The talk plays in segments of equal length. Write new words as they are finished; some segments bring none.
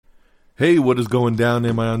Hey, what is going down,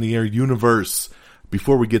 Am I on the Air universe?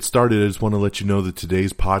 Before we get started, I just want to let you know that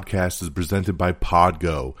today's podcast is presented by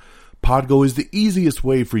Podgo. Podgo is the easiest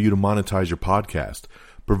way for you to monetize your podcast,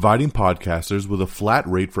 providing podcasters with a flat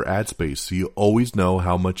rate for ad space so you always know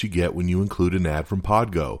how much you get when you include an ad from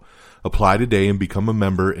Podgo. Apply today and become a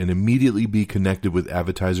member and immediately be connected with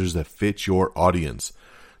advertisers that fit your audience.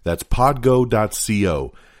 That's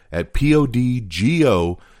podgo.co at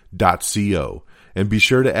podgo.co. And be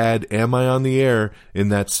sure to add Am I on the Air in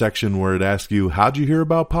that section where it asks you, how'd you hear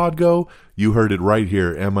about Podgo? You heard it right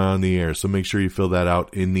here, Am I on the Air? So make sure you fill that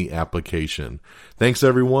out in the application. Thanks,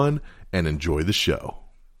 everyone, and enjoy the show.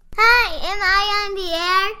 Hi, am I on the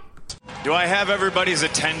air? Do I have everybody's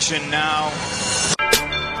attention now?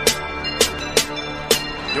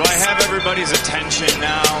 Do I have everybody's attention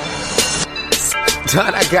now?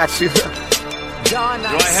 Don, I got you. Don, do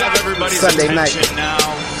I have everybody's Sunday attention night.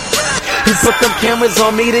 now? You put them cameras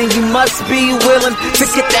on me, then you must be willing to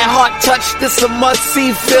get that heart touch. This a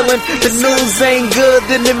must-see feeling. The news ain't good,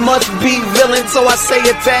 then it must be villain. So I say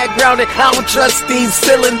a tag grounded, I don't trust these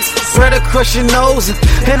ceilings. Spread across your nose,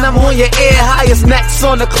 and I'm on your ear. Highest necks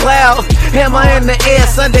on the cloud. Am I in the air?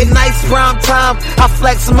 Sunday nights, prime time. I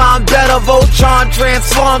flex mine better. Voltron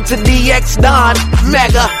transform to DX Don.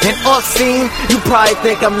 Mega and obscene. You probably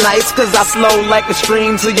think I'm nice, cause I slow like a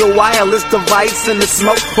stream to your wireless device. And the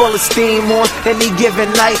smoke full of steam on any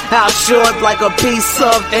given night. I'll short like a piece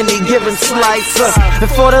of any given slice. And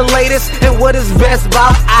for the latest and what is best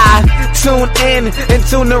about I tune in and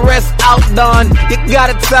tune the rest out. Don, you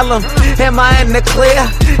gotta tell them, am I in the clear?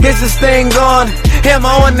 Is this thing on? Am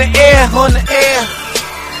I on the air? On the air.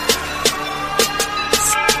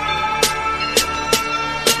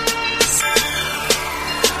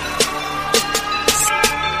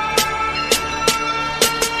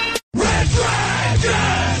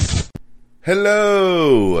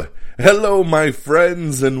 Hello, my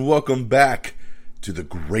friends, and welcome back to the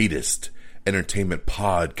greatest entertainment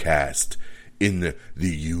podcast in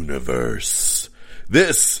the universe.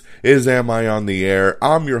 This is Am I on the Air?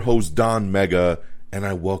 I'm your host, Don Mega, and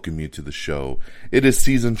I welcome you to the show. It is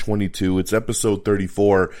season 22, it's episode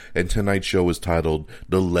 34, and tonight's show is titled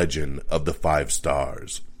The Legend of the Five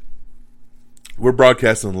Stars. We're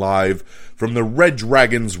broadcasting live from the Red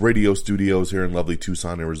Dragons radio studios here in lovely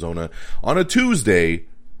Tucson, Arizona on a Tuesday,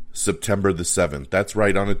 September the 7th. That's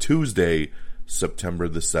right, on a Tuesday, September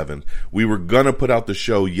the 7th. We were going to put out the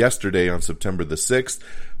show yesterday on September the 6th,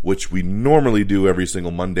 which we normally do every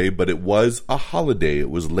single Monday, but it was a holiday. It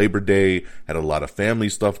was Labor Day, had a lot of family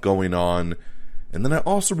stuff going on. And then I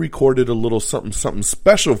also recorded a little something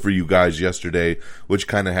special for you guys yesterday, which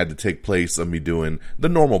kind of had to take place of me doing the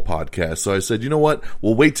normal podcast. So I said, you know what?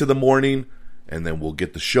 We'll wait till the morning, and then we'll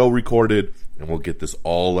get the show recorded, and we'll get this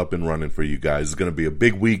all up and running for you guys. It's going to be a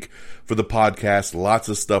big week for the podcast. Lots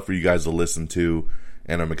of stuff for you guys to listen to,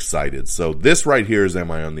 and I'm excited. So this right here is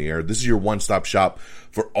Am I on the Air? This is your one-stop shop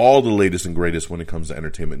for all the latest and greatest when it comes to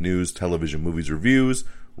entertainment news, television, movies, reviews.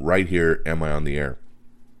 Right here, Am I on the Air?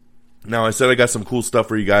 Now, I said I got some cool stuff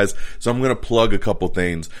for you guys, so I'm going to plug a couple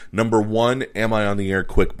things. Number one, Am I on the Air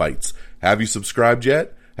Quick Bites. Have you subscribed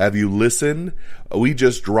yet? Have you listened? We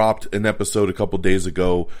just dropped an episode a couple days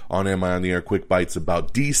ago on Am I on the Air Quick Bites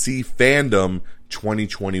about DC Fandom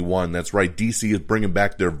 2021. That's right, DC is bringing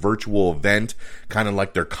back their virtual event, kind of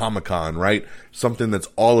like their Comic-Con, right? Something that's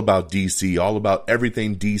all about DC, all about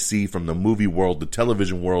everything DC, from the movie world, the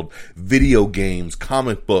television world, video games,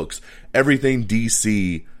 comic books, everything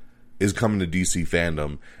DC is coming to DC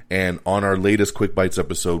Fandom. And on our latest Quick Bites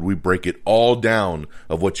episode, we break it all down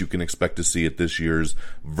of what you can expect to see at this year's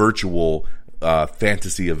virtual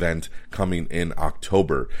fantasy event coming in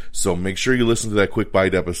October. So make sure you listen to that Quick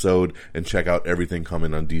Bite episode and check out everything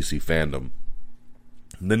coming on DC Fandom.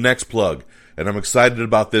 The next plug, and I'm excited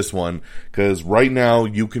about this one because right now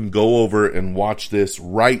you can go over and watch this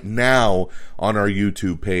right now on our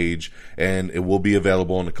YouTube page, and it will be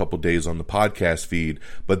available in a couple days on the podcast feed.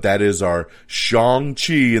 But that is our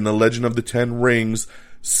Shang-Chi and the Legend of the Ten Rings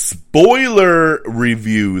spoiler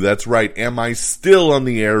review. That's right, Am I Still on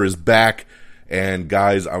the Air is back. And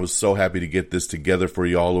guys, I was so happy to get this together for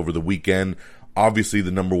you all over the weekend. Obviously,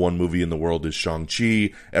 the number one movie in the world is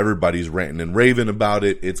Shang-Chi. Everybody's ranting and raving about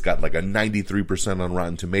it. It's got like a 93% on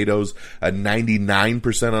Rotten Tomatoes, a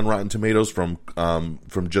 99% on Rotten Tomatoes from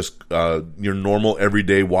just your normal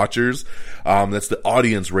everyday watchers. That's the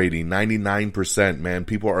audience rating, 99%, man.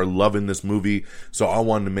 People are loving this movie, so I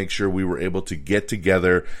wanted to make sure we were able to get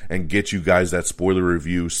together and get you guys that spoiler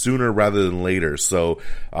review sooner rather than later. So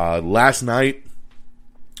last night,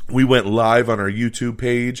 we went live on our YouTube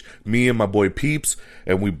page, me and my boy Peeps,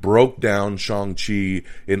 and we broke down Shang-Chi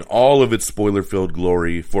in all of its spoiler-filled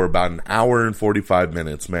glory for about an hour and 45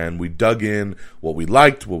 minutes, man. We dug in what we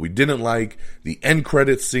liked, what we didn't like, the end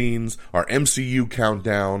credit scenes, our MCU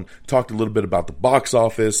countdown, talked a little bit about the box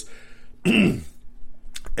office.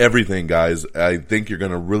 Everything, guys. I think you're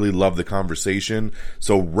going to really love the conversation.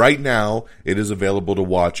 So right now, it is available to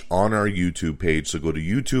watch on our YouTube page. So go to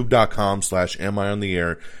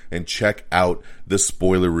youtube.com/amiontheair and check out the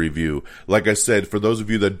spoiler review. Like I said, for those of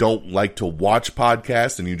you that don't like to watch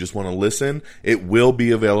podcasts and you just want to listen, it will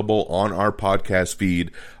be available on our podcast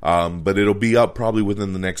feed, but it'll be up probably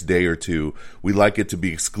within the next day or two. We like it to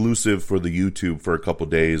be exclusive for the YouTube for a couple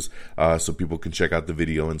days, so people can check out the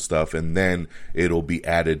video and stuff, and then it'll be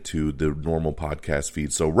added to the normal podcast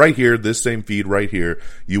feed. So right here, this same feed right here,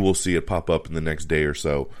 you will see it pop up in the next day or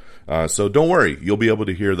so. So don't worry, you'll be able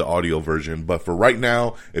to hear the audio version. But for right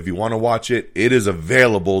now, if you want to watch it, it is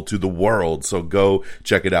available to the world. So go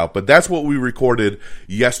check it out. But that's what we recorded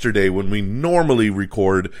yesterday when we normally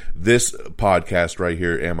record this podcast right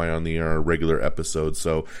here, Am I on the Air, a regular episode.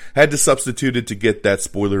 So had to substitute it to get that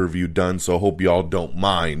spoiler review done. So hope y'all don't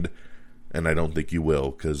mind. And I don't think you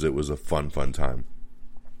will, because it was a fun time.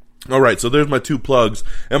 Alright, so there's my 2 plugs.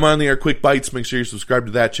 Am I on the Air Quick Bites? Make sure you subscribe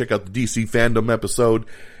to that. Check out the DC Fandom episode.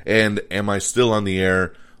 And Am I Still on the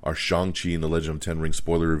Air? Our Shang-Chi and the Legend of Ten Rings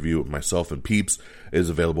spoiler review with myself and Peeps is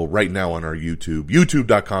available right now on our YouTube.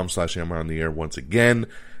 YouTube.com/Am I on the Air once again.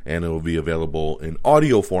 And it will be available in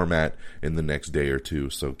audio format in the next day or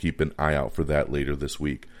two. So keep an eye out for that later this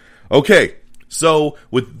week. Okay. So,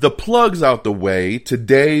 with the plugs out the way,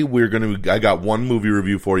 today I got one movie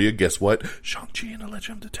review for you. Guess what? Shang-Chi and the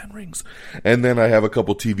Legend of the Ten Rings. And then I have a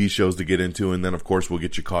couple TV shows to get into, and then of course we'll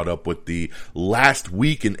get you caught up with the last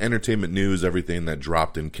week in entertainment news, everything that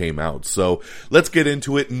dropped and came out. So, let's get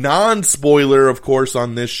into it. Non-spoiler, of course,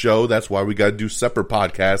 on this show. That's why we gotta do separate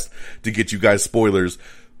podcasts to get you guys spoilers.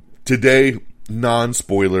 Today,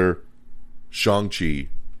 non-spoiler, Shang-Chi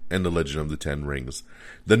and the Legend of the Ten Rings.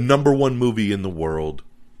 The number 1 movie in the world.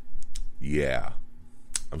 Yeah.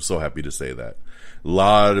 I'm so happy to say that. A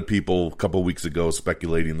lot of people a couple weeks ago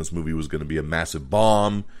speculating this movie was going to be a massive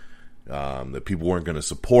bomb, that people weren't going to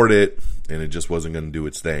support it, and it just wasn't going to do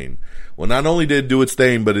its thing. Well, not only did it do its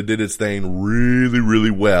thing, but it did its thing really,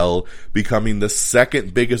 really well, becoming the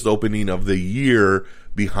second biggest opening of the year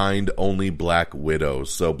behind only Black Widow.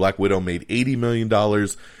 So Black Widow made $80 million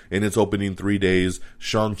in its opening 3 days.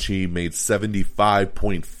 Shang-Chi made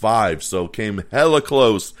 75.5, so came hella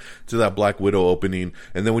close to that Black Widow opening.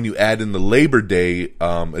 And then when you add in the Labor Day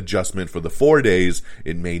adjustment for the 4 days,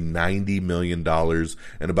 it made $90 million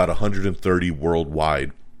and about 130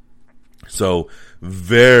 worldwide. So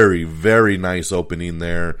very, very nice opening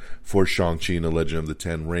there for Shang-Chi and the Legend of the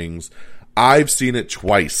Ten Rings. I've seen it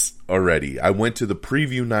twice already. I went to the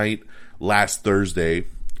preview night last Thursday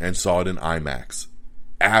and saw it in IMAX.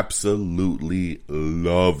 Absolutely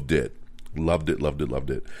loved it. Loved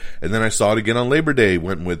it. And then I saw it again on Labor Day.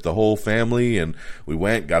 Went with the whole family, and we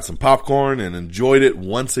went, got some popcorn, and enjoyed it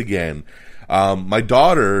once again. My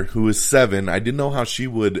daughter, who is 7, I didn't know how she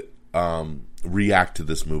would react to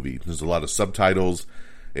this movie. There's a lot of subtitles.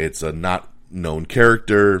 It's a not known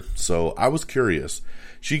character, so I was curious.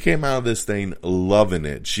 She came out of this thing loving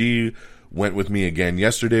it. She went with me again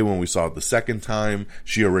yesterday when we saw it the second time.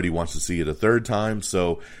 She already wants to see it a third time.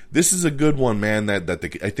 So this is a good one, man, that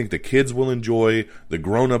I think the kids will enjoy, the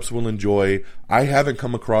grown-ups will enjoy. I haven't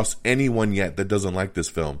come across anyone yet that doesn't like this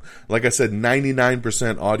film. Like I said,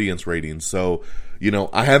 99% audience rating. So,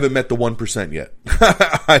 I haven't met the 1% yet.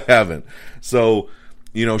 I haven't. So,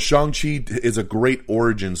 Shang-Chi is a great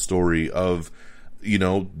origin story of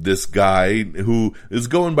this guy who is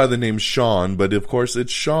going by the name Sean, but of course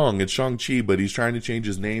it's Shang-Chi, but he's trying to change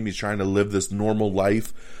his name. He's trying to live this normal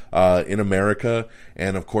life in America,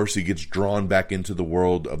 and of course he gets drawn back into the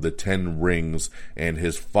world of the Ten Rings and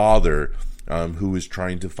his father, who is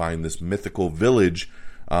trying to find this mythical village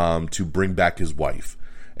to bring back his wife.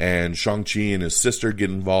 And Shang-Chi and his sister get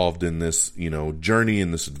involved in this, journey,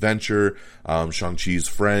 in this adventure. Shang-Chi's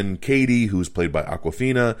friend, Katie, who's played by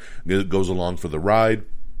Awkwafina, goes along for the ride.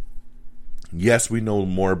 Yes, we know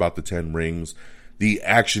more about the Ten Rings. The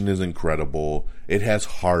action is incredible. It has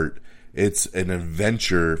heart. It's an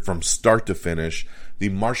adventure from start to finish. The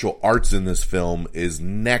martial arts in this film is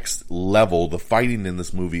next level. The fighting in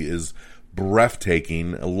this movie is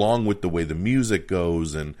breathtaking, along with the way the music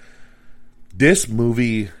goes, and this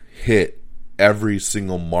movie hit every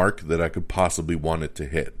single mark that I could possibly want it to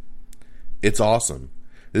hit. It's awesome.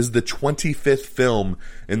 This is the 25th film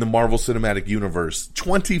in the Marvel Cinematic Universe.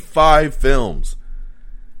 25 films.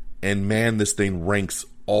 And man, this thing ranks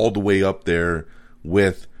all the way up there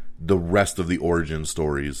with the rest of the origin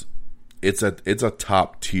stories. It's a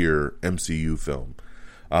top tier MCU film.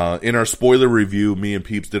 In our spoiler review, me and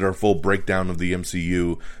Peeps did our full breakdown of the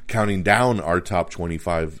MCU, counting down our top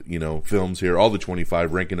 25, films here, all the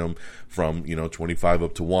 25, ranking them from, 25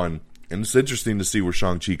 up to 1. And it's interesting to see where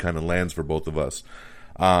Shang-Chi kind of lands for both of us.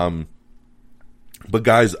 But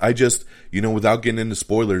guys, I just, without getting into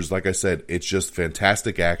spoilers, like I said, it's just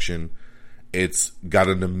fantastic action. It's got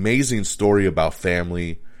an amazing story about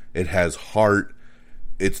family. It has heart.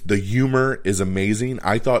 The humor is amazing.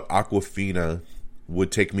 I thought Awkwafina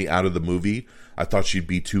would take me out of the movie. I thought she'd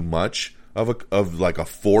be too much of like a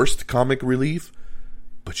forced comic relief,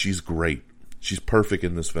 but she's great. She's perfect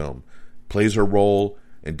in this film. Plays her role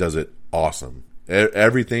and does it awesome.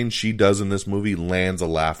 Everything she does in this movie lands a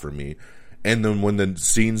laugh for me. And then when the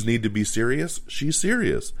scenes need to be serious, she's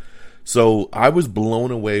serious. So I was blown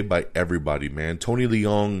away by everybody, man. Tony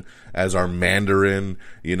Leung as our Mandarin,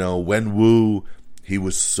 Wen Wu, he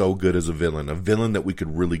was so good as a villain that we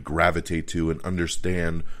could really gravitate to and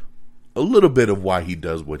understand a little bit of why he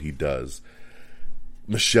does what he does.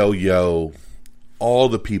 Michelle Yeoh, all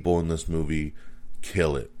the people in this movie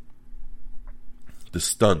kill it. The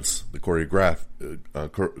stunts, the choreography,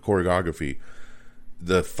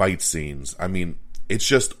 the fight scenes. I mean, it's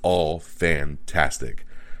just all fantastic.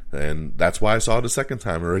 And that's why I saw it a second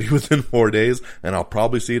time already within 4 days, and I'll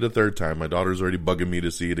probably see it a third time. My daughter's already bugging me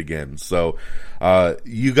to see it again. So,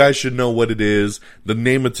 you guys should know what it is. The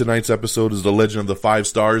name of tonight's episode is The Legend of the 5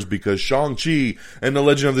 Stars, because Shang-Chi and The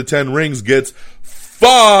Legend of the 10 Rings gets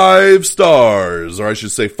 5 stars, or I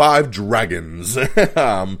should say 5 dragons.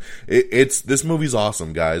 This movie's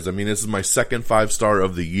awesome, guys. I mean, this is my second 5-star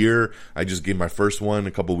of the year. I just gave my first one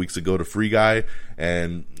a couple weeks ago to Free Guy,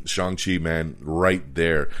 and Shang-Chi, man, right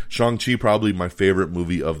there. Shang-Chi, probably my favorite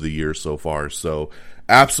movie of the year so far. So,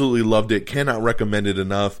 absolutely loved it. Cannot recommend it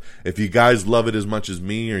enough. If you guys love it as much as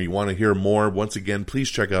me, or you want to hear more, once again, please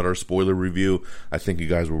check out our spoiler review. I think you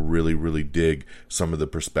guys will really, really dig some of the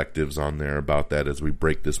perspectives on there about that as we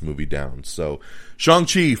break this movie down. So,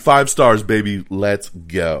 Shang-Chi, 5 stars, baby. Let's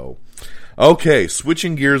go. Okay,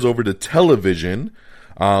 switching gears over to television.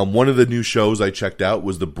 One of the new shows I checked out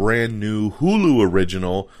was the brand new Hulu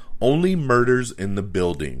original, Only Murders in the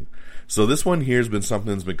Building. So this one here has been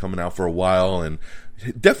something that's been coming out for a while, and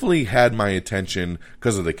definitely had my attention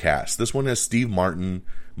because of the cast. This one has Steve Martin,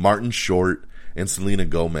 Martin Short, and Selena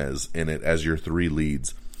Gomez in it as your 3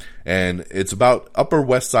 leads. And it's about Upper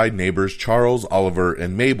West Side neighbors Charles, Oliver,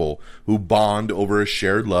 and Mabel, who bond over a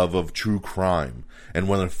shared love of true crime. And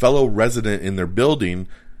when a fellow resident in their building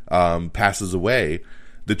passes away,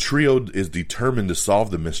 the trio is determined to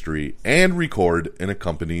solve the mystery and record an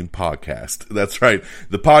accompanying podcast. That's right.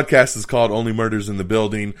 The podcast is called Only Murders in the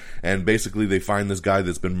Building, and basically they find this guy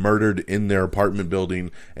that's been murdered in their apartment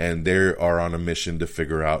building, and they are on a mission to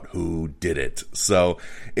figure out who did it. So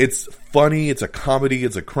it's funny, it's a comedy,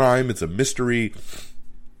 it's a crime, it's a mystery.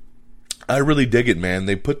 I really dig it, man.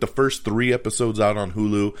 They put the first 3 episodes out on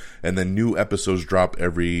Hulu, and then new episodes drop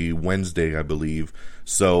every Wednesday, I believe.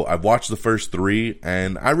 So I've watched the first 3,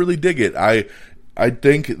 and I really dig it. I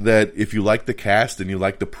think that if you like the cast and you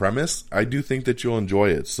like the premise, I do think that you'll enjoy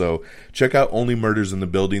it. So check out Only Murders in the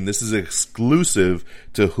Building. This is exclusive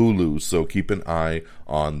to Hulu, so keep an eye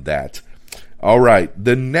on that. All right,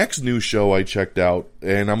 the next new show I checked out,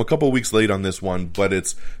 and I'm a couple weeks late on this one, but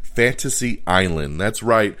it's Fantasy Island. That's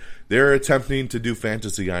right. They're attempting to do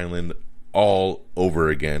Fantasy Island all over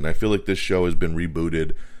again. I feel like this show has been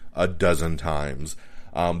rebooted a dozen times.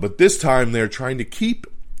 But this time they're trying to keep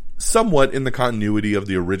somewhat in the continuity of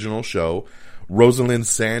the original show. Rosalind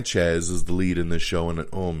Sanchez is the lead in this show, and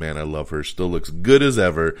oh man, I love her. Still looks good as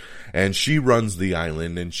ever. And she runs the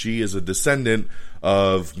island, and she is a descendant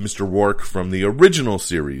of Mr. Rourke from the original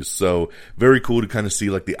series. So very cool to kind of see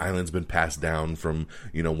like the island's been passed down from,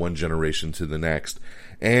 one generation to the next.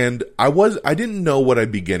 And I didn't know what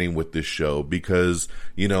I'd be getting with this show because,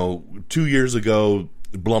 2 years ago,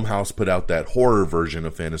 Blumhouse put out that horror version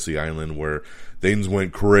of Fantasy Island where things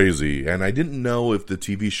went crazy. And I didn't know if the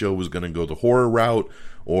TV show was going to go the horror route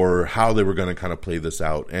or how they were going to kind of play this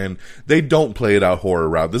out. And they don't play it out horror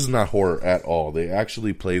route. This is not horror at all. They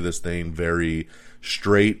actually play this thing very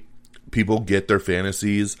straight. People get their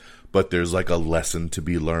fantasies, but there's like a lesson to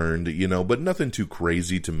be learned, but nothing too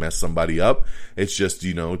crazy to mess somebody up. It's just,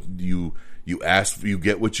 you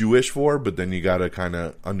get what you wish for, but then you got to kind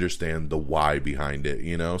of understand the why behind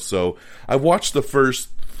it, So I've watched the first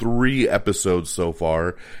 3 episodes so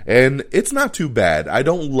far, and it's not too bad. I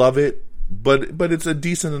don't love it but it's a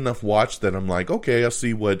decent enough watch that I'm like, okay, I'll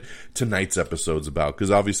see what tonight's episode's about, because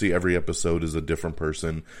obviously every episode is a different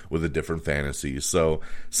person with a different fantasy. So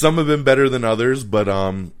some have been better than others, but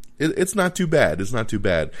it's not too bad. It's not too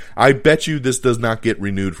bad. I bet you this does not get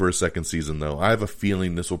renewed for a second season, though. I have a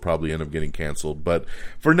feeling this will probably end up getting canceled. But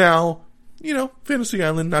for now, Fantasy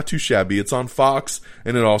Island, not too shabby. It's on Fox,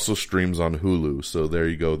 and it also streams on Hulu. So there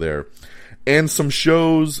you go there. And some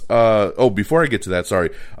shows, before I get to that, sorry.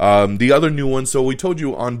 The other new one, so we told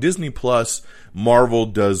you on Disney Plus, Marvel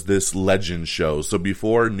does this Legends show. So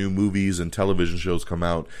before new movies and television shows come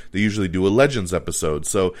out, they usually do a Legends episode.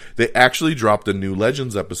 So they actually dropped a new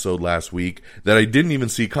Legends episode last week that I didn't even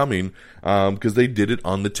see coming, because they did it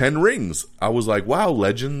on the 10 Rings. I was like, wow,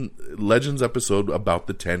 Legends episode about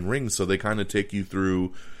the 10 Rings. So they kind of take you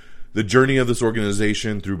through the journey of this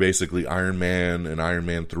organization through basically Iron Man and Iron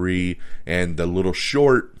Man 3, and the little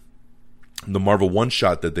short, the Marvel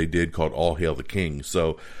one-shot that they did called All Hail the King.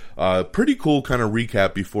 So, pretty cool kind of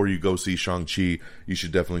recap before you go see Shang-Chi. You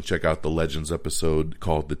should definitely check out the Legends episode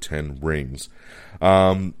called The 10 Rings.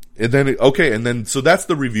 So that's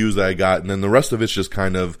the reviews that I got, and then the rest of it's just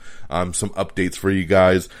kind of some updates for you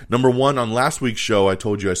guys. Number one, on last week's show, I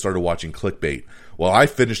told you I started watching Clickbait. Well, I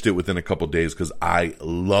finished it within a couple days because I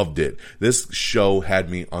loved it. This show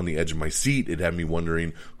had me on the edge of my seat. It had me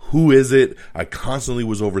wondering, who is it? I constantly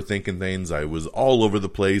was overthinking things. I was all over the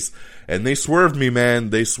place. And they swerved me,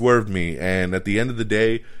 man. They swerved me. And at the end of the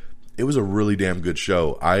day, it was a really damn good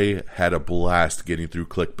show. I had a blast getting through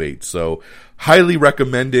Clickbait. So, highly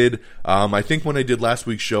recommended. I think when I did last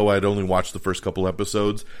week's show, I'd only watched the first couple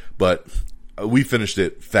episodes. But we finished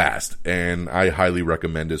it fast, and I highly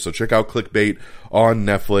recommend it. So check out Clickbait on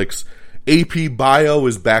Netflix. AP Bio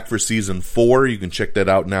is back for season 4. You can check that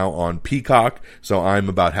out now on Peacock. So I'm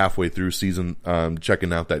about halfway through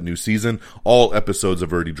checking out that new season. All episodes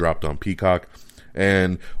have already dropped on Peacock.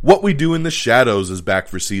 And What We Do in the Shadows is back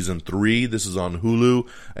for season 3. This is on Hulu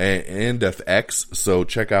and FX. So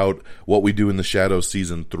check out What We Do in the Shadows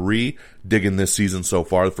season 3. Digging this season so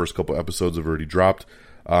far. The first couple episodes have already dropped.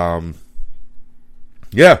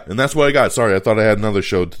 Yeah, and that's what I got. Sorry, I thought I had another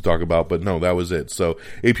show to talk about, but no, that was it. So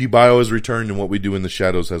AP Bio has returned, and What We Do in the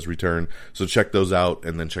Shadows has returned. So check those out,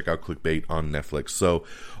 and then check out Clickbait on Netflix. So,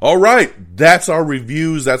 all right, that's our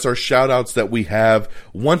reviews. That's our shout-outs that we have.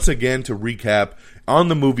 Once again, to recap, on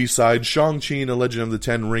the movie side, Shang-Chi and the Legend of the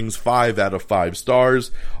 10 Rings, 5 out of 5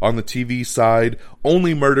 stars. On the TV side,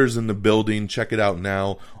 Only Murders in the Building. Check it out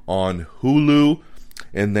now on Hulu.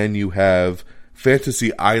 And then you have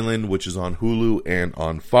Fantasy Island, which is on Hulu and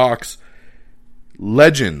on Fox.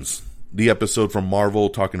 Legends, the episode from Marvel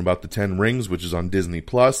talking about the 10 Rings, which is on Disney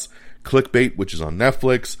Plus. Clickbait, which is on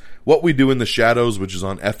Netflix. What We Do in the Shadows, which is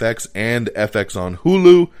on FX and FX on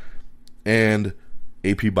Hulu. And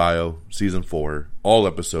AP Bio, Season 4. All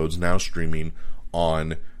episodes now streaming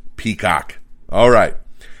on Peacock. All right,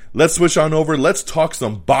 let's switch on over. Let's talk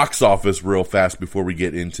some box office real fast before we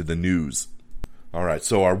get into the news. All right,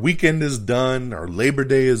 so our weekend is done. Our Labor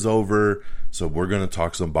Day is over. So we're going to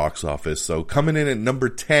talk some box office. So coming in at number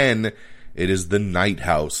 10, it is The Night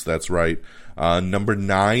House. That's right. Number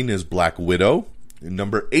 9 is Black Widow.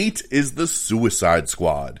 Number 8 is The Suicide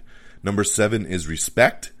Squad. Number 7 is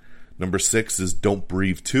Respect. Number 6 is Don't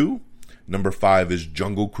Breathe 2. Number 5 is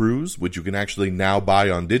Jungle Cruise, which you can actually now buy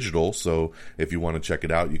on digital. So if you want to check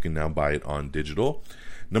it out, you can now buy it on digital.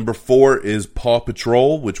 Number 4 is Paw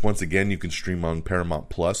Patrol, which once again you can stream on Paramount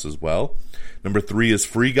Plus as well. Number 3 is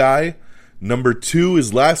Free Guy. Number 2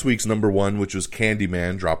 is last week's number 1, which was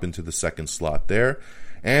Candyman, drop into the second slot there.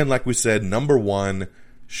 And like we said, number 1,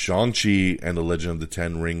 Shang-Chi and the Legend of the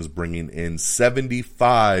 10 Rings, bringing in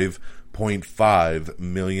 $75.5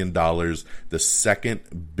 million, the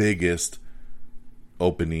second biggest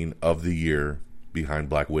opening of the year behind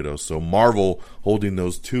Black Widow. So Marvel holding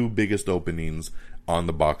those 2 biggest openings on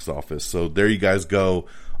the box office. So there you guys go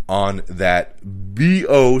on that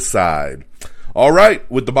BO side. All right,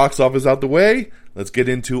 with the box office out the way, let's get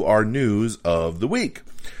into our news of the week.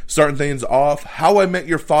 Starting things off, How I Met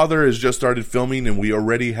Your Father has just started filming, and we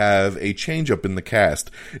already have a change up in the cast.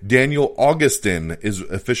 Daniel Augustin is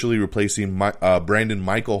officially replacing Brandon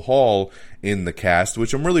Michael Hall in the cast,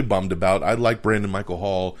 which I'm really bummed about. I like Brandon Michael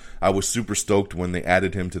Hall. I was super stoked when they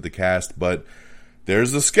added him to the cast, but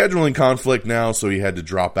there's a scheduling conflict now, so he had to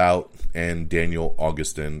drop out, and Daniel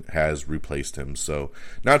Augustin has replaced him. So,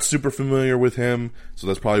 not super familiar with him, so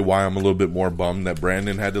that's probably why I'm a little bit more bummed that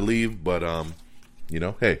Brandon had to leave, but,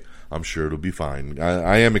 hey, I'm sure it'll be fine.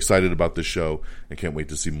 I am excited about this show and can't wait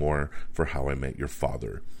to see more for How I Met Your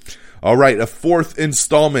Father. All right, a fourth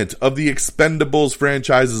installment of the Expendables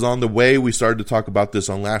franchise is on the way. We started to talk about this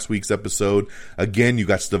on last week's episode. Again, you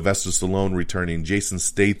got Sylvester Stallone returning, Jason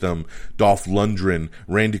Statham, Dolph Lundgren,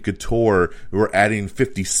 Randy Couture. We're adding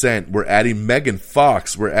 50 Cent. We're adding Megan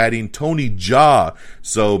Fox. We're adding Tony Jaa.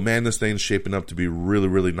 So, man, this thing's shaping up to be really,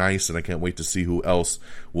 really nice, and I can't wait to see who else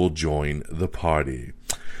will join the party.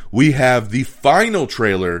 We have the final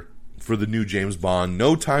trailer for the new James Bond,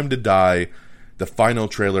 No Time to Die. The final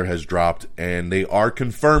trailer has dropped, and they are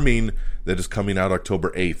confirming that it's coming out October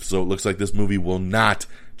 8th. So it looks like this movie will not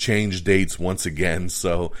change dates once again.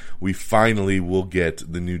 So we finally will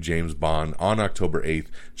get the new James Bond on October 8th.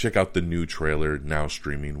 Check out the new trailer now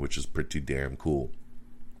streaming, which is pretty damn cool.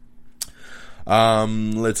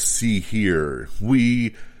 Let's see here.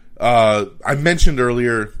 I mentioned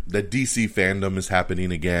earlier that DC fandom is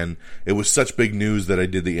happening again. It was such big news that I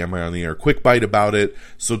did the Am I on the Air quick bite about it.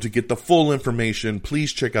 So to get the full information,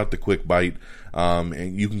 please check out the quick bite.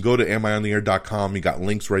 And you can go to amiontheair.com. You got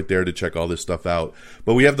links right there to check all this stuff out.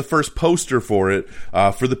 But we have the first poster for it,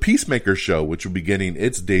 for the Peacemaker show, which will be getting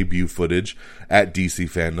its debut footage at DC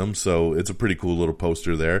Fandom. So it's a pretty cool little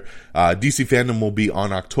poster there. DC Fandom will be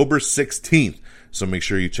on October 16th. So make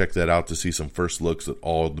sure you check that out to see some first looks at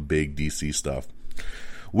all the big DC stuff.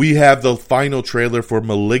 We have the final trailer for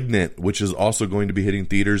Malignant, which is also going to be hitting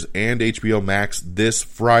theaters and HBO Max this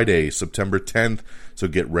Friday, September 10th. So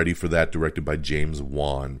get ready for that, directed by James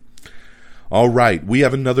Wan. All right, we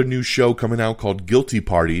have another new show coming out called Guilty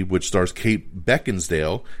Party, which stars Kate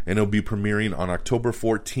Beckinsale, and it'll be premiering on October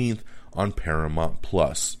 14th on Paramount+.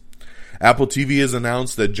 Apple TV has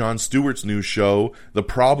announced that Jon Stewart's new show, The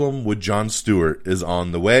Problem with Jon Stewart, is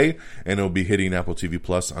on the way, and it'll be hitting Apple TV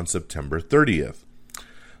Plus on September 30th.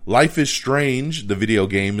 Life is Strange, the video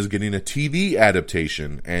game, is getting a TV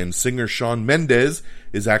adaptation, and singer Shawn Mendes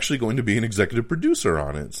is actually going to be an executive producer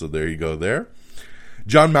on it, so there you go there.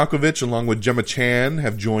 John Malkovich, along with Gemma Chan,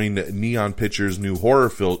 have joined Neon Pictures' new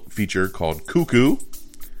horror feature called Cuckoo.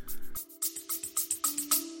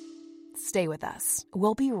 Stay with us.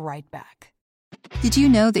 We'll be right back. Did you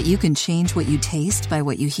know that you can change what you taste by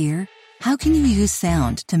what you hear? How can you use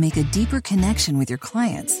sound to make a deeper connection with your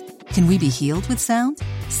clients? Can we be healed with sound?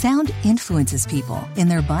 Sound influences people in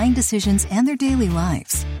their buying decisions and their daily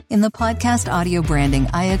lives. In the podcast Audio Branding,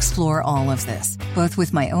 I explore all of this, both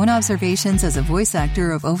with my own observations as a voice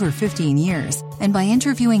actor of over 15 years and by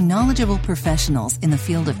interviewing knowledgeable professionals in the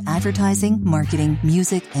field of advertising, marketing,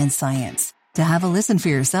 music, and science. To have a listen for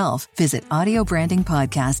yourself, visit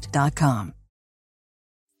audiobrandingpodcast.com.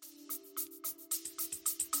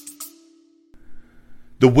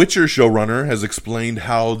 The Witcher showrunner has explained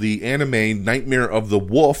how the anime Nightmare of the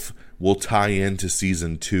Wolf will tie into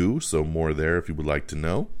Season 2, so more there if you would like to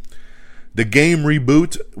know. The game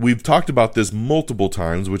reboot, we've talked about this multiple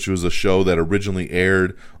times, which was a show that originally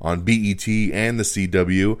aired on BET and the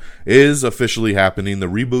CW, is officially happening. The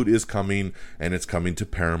reboot is coming, and it's coming to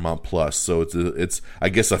Paramount+. So it's I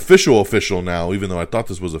guess, official now, even though I thought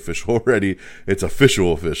this was official already. It's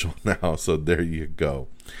official now, so there you go.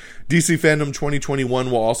 DC Fandom 2021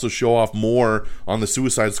 will also show off more on the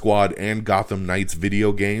Suicide Squad and Gotham Knights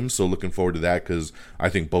video games, so looking forward to that because I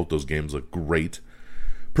think both those games look great.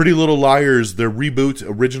 Pretty Little Liars, their reboot,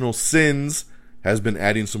 Original Sins, has been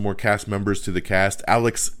adding some more cast members to the cast.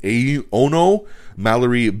 Alex Ono,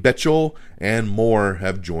 Mallory Betchel, and more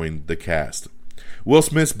have joined the cast. Will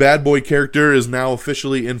Smith's bad boy character is now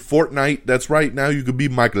officially in Fortnite. That's right, now you could be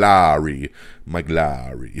Mike Lowry.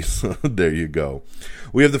 So there you go.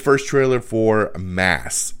 We have the first trailer for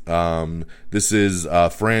Mass. This is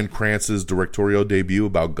Fran Kranz's directorial debut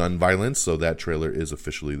about gun violence, so that trailer is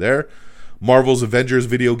officially there. Marvel's Avengers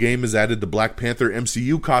video game has added the Black Panther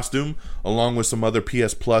MCU costume, along with some other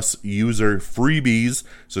PS Plus user freebies.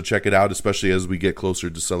 So check it out, especially as we get closer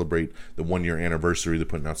to celebrate the 1-year anniversary. They're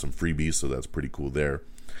putting out some freebies, so that's pretty cool there.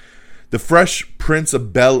 The Fresh Prince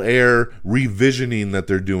of Bel-Air revisioning that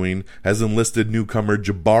they're doing has enlisted newcomer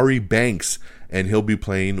Jabari Banks, and he'll be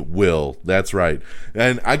playing Will. That's right.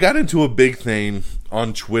 And I got into a big thing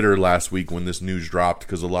on Twitter last week when this news dropped,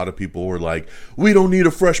 because a lot of people were like, we don't need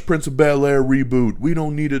a Fresh Prince of Bel-Air reboot. We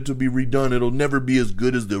don't need it to be redone. It'll never be as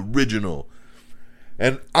good as the original.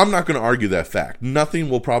 And I'm not going to argue that fact. Nothing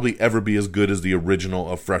will probably ever be as good as the original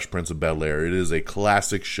of Fresh Prince of Bel-Air. It is a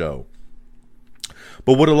classic show.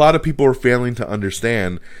 But what a lot of people are failing to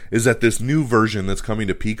understand is that this new version that's coming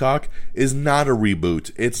to Peacock is not a reboot.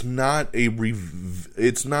 It's not a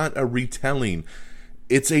retelling.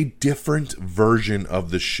 It's a different version of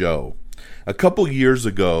the show. A couple years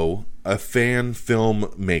ago, a fan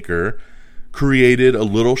filmmaker created a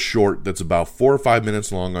little short that's about 4 or 5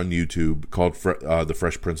 minutes long on YouTube called The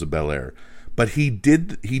Fresh Prince of Bel-Air. But he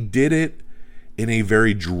did it in a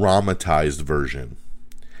very dramatized version.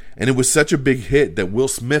 And it was such a big hit that Will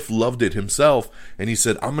Smith loved it himself, and he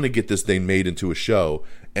said, I'm going to get this thing made into a show.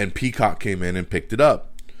 And Peacock came in and picked it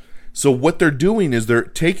up. So what they're doing is they're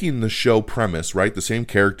taking the show premise, right? The same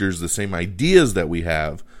characters, the same ideas that we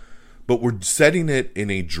have, but we're setting it in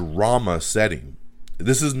a drama setting.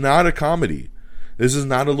 This is not a comedy. This is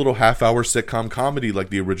not a little half-hour sitcom comedy like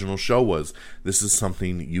the original show was. This is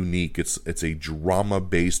something unique. It's a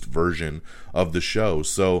drama-based version of the show.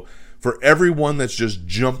 So for everyone that's just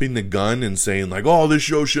jumping the gun and saying like, oh, this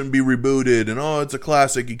show shouldn't be rebooted, and oh, it's a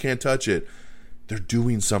classic, you can't touch it, they're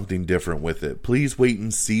doing something different with it. Please wait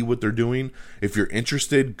and see what they're doing. If you're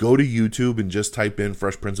interested, go to YouTube and just type in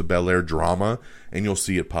Fresh Prince of Bel-Air drama, and you'll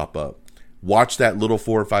see it pop up. Watch that little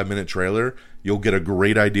 4 or 5 minute trailer. You'll get a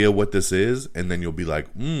great idea what this is, and then you'll be like,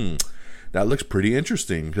 that looks pretty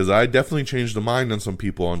interesting, because I definitely changed the mind on some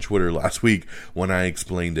people on Twitter last week when I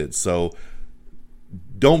explained it. So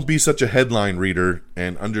don't be such a headline reader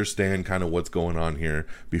and understand kind of what's going on here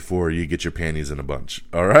before you get your panties in a bunch.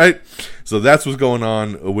 All right? So that's what's going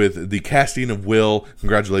on with the casting of Will.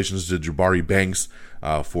 Congratulations to Jabari Banks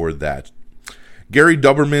for that. Gary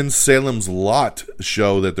Duberman's Salem's Lot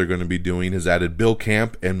show that they're going to be doing has added Bill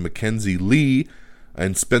Camp and Mackenzie Lee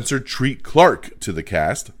and Spencer Treat Clark to the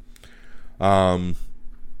cast.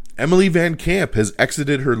 Emily Van Camp has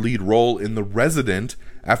exited her lead role in The Resident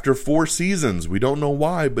after 4 seasons. We don't know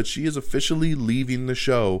why, but she is officially leaving the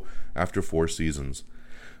show after 4 seasons.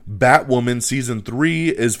 Batwoman Season 3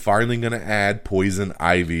 is finally going to add Poison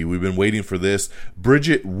Ivy. We've been waiting for this.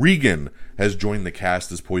 Bridget Regan has joined the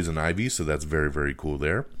cast as Poison Ivy, so that's very, very cool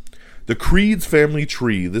there. The Creed's Family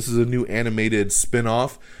Tree. This is a new animated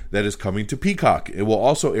spin-off that is coming to Peacock. It will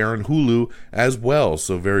also air on Hulu as well,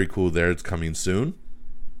 so very cool there. It's coming soon.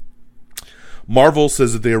 Marvel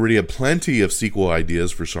says that they already have plenty of sequel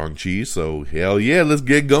ideas for Shang-Chi, so hell yeah, let's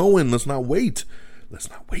get going. Let's not wait.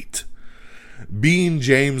 Being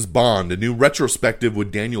James Bond, a new retrospective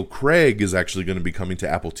with Daniel Craig is actually going to be coming to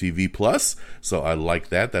Apple TV Plus, so I like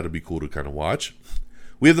that. That'll be cool to kind of watch.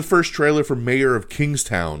 We have the first trailer for Mayor of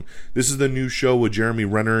Kingstown. This is the new show with Jeremy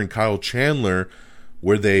Renner and Kyle Chandler,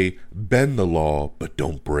 where they bend the law but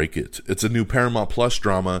don't break it. It's a new Paramount Plus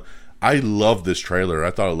drama. I love this trailer.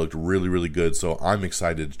 I thought it looked really, really good, so I'm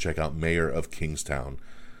excited to check out Mayor of Kingstown.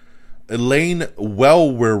 Elaine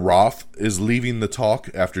Welweroth is leaving the talk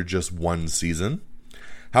after just 1 season.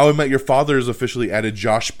 How I Met Your Father has officially added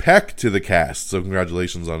Josh Peck to the cast, so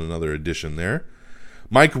congratulations on another addition there.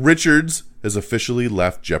 Mike Richards has officially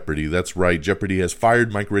left Jeopardy. That's right, Jeopardy has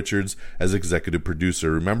fired Mike Richards as executive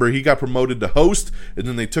producer. Remember, he got promoted to host, and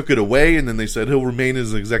then they took it away, and then they said he'll remain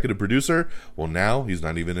as an executive producer. Well, now he's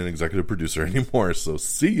not even an executive producer anymore, so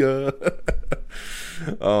see ya.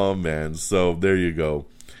 Oh, man, so there you go.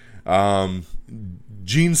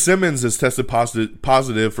 Gene Simmons has tested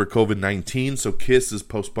positive for COVID-19, so KISS is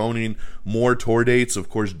postponing more tour dates. Of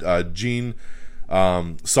course, Paul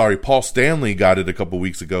Stanley got it a couple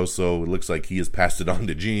weeks ago, so it looks like he has passed it on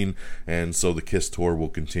to Gene, and so the KISS tour will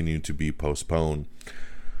continue to be postponed.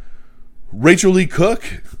 Rachel Lee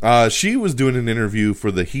Cook, she was doing an interview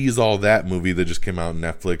for the He's All That movie that just came out on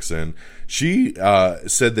Netflix, and she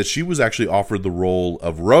said that she was actually offered the role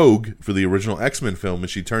of Rogue for the original X-Men film, and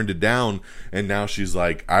she turned it down, and now she's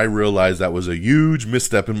like, I realized that was a huge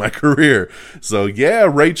misstep in my career. So yeah,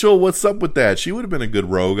 Rachel, what's up with that? She would have been a good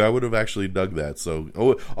Rogue. I would have actually dug that. So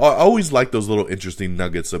I always like those little interesting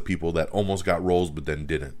nuggets of people that almost got roles but then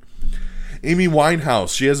didn't. Amy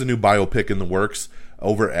Winehouse, she has a new biopic in the works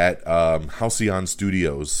over at Halcyon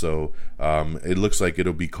Studios, so it looks like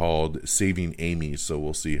it'll be called Saving Amy, so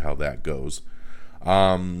we'll see how that goes.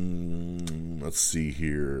 Let's see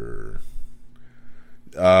here.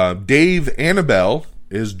 Dave Annabelle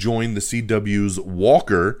is joined the CW's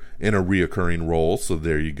Walker in a reoccurring role, so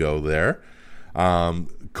there you go there.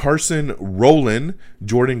 Carson Rowland,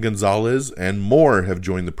 Jordan Gonzalez, and more have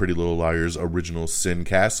joined the Pretty Little Liars original Sin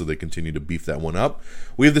cast, so they continue to beef that one up.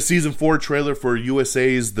 We have the Season 4 trailer for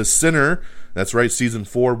USA's The Sinner. That's right, Season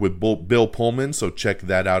 4 with Bill Pullman, so check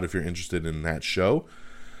that out if you're interested in that show.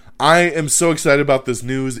 I am so excited about this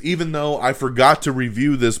news. Even though I forgot to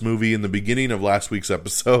review this movie in the beginning of last week's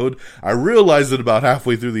episode, I realized it about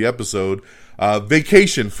halfway through the episode.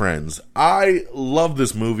 Vacation Friends. I love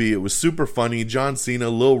this movie. It was super funny. John Cena,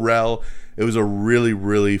 Lil Rel. It was a really,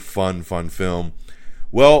 really fun film.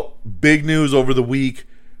 Well, big news over the week.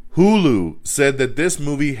 Hulu said that this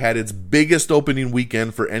movie had its biggest opening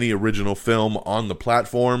weekend for any original film on the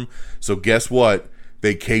platform. So guess what?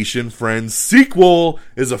 Vacation Friends sequel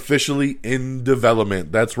is officially in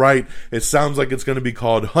development. That's right. It sounds like it's going to be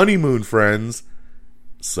called Honeymoon Friends.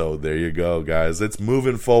 So there you go, guys. It's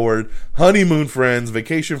moving forward. Honeymoon Friends,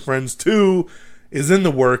 Vacation Friends 2 is in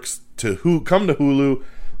the works to come to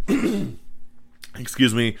Hulu.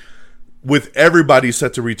 Excuse me. With everybody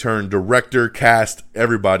set to return, director, cast,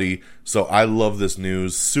 everybody. So I love this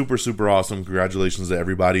news. Super, super awesome. Congratulations to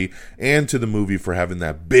everybody and to the movie for having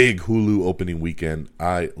that big Hulu opening weekend.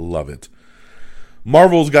 I love it.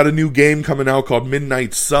 Marvel's got a new game coming out called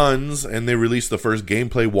Midnight Suns, and they released the first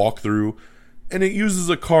gameplay walkthrough, and it uses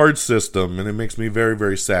a card system, and it makes me very,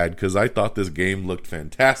 very sad because I thought this game looked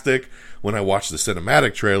fantastic when I watched the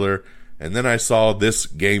cinematic trailer. And then I saw this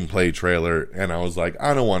gameplay trailer, and I was like,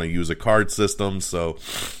 I don't want to use a card system, so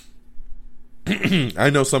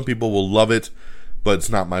I know some people will love it, but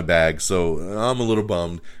it's not my bag, so I'm a little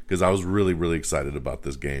bummed, because I was really, really excited about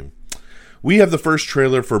this game. We have the first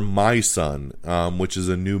trailer for My Son, which is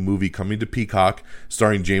a new movie coming to Peacock,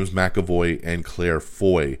 starring James McAvoy and Claire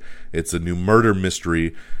Foy. It's a new murder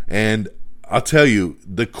mystery, and I'll tell you,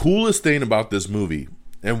 the coolest thing about this movie,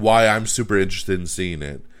 and why I'm super interested in seeing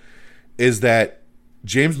it, is that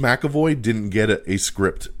James McAvoy didn't get a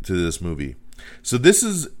script to this movie. So this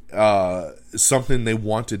is something they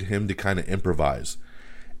wanted him to kind of improvise.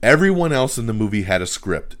 Everyone else in the movie had a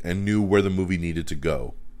script and knew where the movie needed to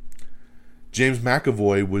go. James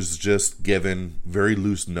McAvoy was just given very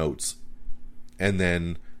loose notes and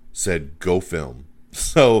then said, go film.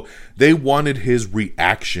 So they wanted his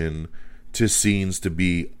reaction to scenes to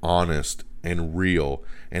be honest and real.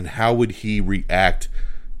 And how would he react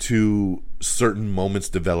to certain moments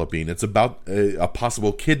developing? It's about a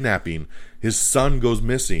possible kidnapping. His son goes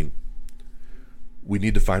missing. We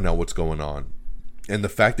need to find out what's going on. And the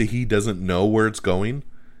fact that he doesn't know where it's going,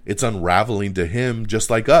 it's unraveling to him just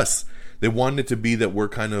like us. They wanted it to be that we're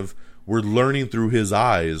learning through his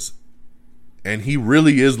eyes. And he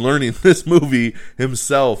really is learning this movie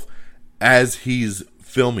himself as he's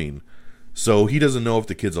filming. So he doesn't know if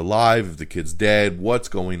the kid's alive, if the kid's dead, what's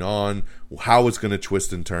going on, how it's going to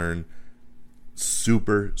twist and turn.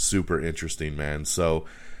 Super, super interesting, man. So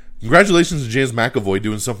congratulations to James McAvoy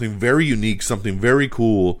doing something very unique, something very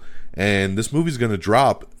cool. And this movie's going to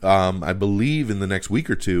drop, I believe, in the next week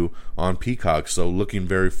or two on Peacock. So looking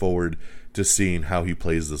very forward to seeing how he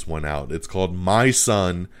plays this one out. It's called My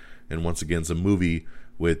Son. And once again, it's a movie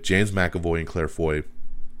with James McAvoy and Claire Foy,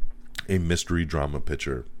 a mystery drama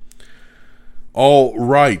picture. All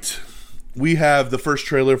right, we have the first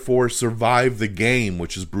trailer for Survive the Game,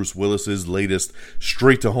 which is Bruce Willis's latest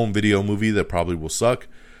straight-to-home video movie that probably will suck.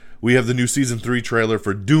 We have the new Season 3 trailer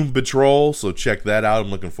for Doom Patrol, so check that out.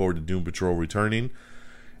 I'm looking forward to Doom Patrol returning.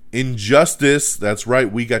 Injustice, that's right,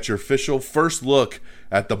 we got your official first look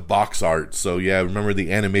at the box art. So yeah, remember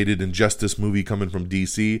the animated Injustice movie coming from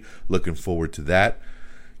DC? Looking forward to that.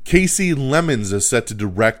 Casey Lemons is set to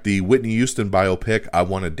direct the Whitney Houston biopic, I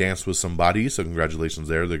Want to Dance with Somebody, so congratulations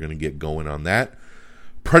there. They're going to get going on that.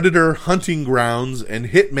 Predator, Hunting Grounds, and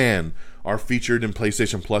Hitman are featured in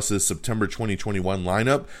PlayStation Plus's September 2021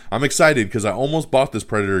 lineup. I'm excited because I almost bought this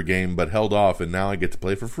Predator game but held off, and now I get to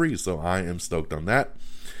play for free, so I am stoked on that.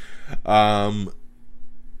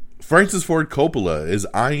 Francis Ford Coppola is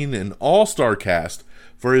eyeing an all-star cast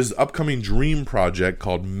for his upcoming dream project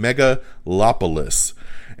called Megalopolis.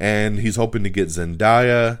 And he's hoping to get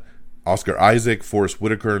Zendaya, Oscar Isaac, Forrest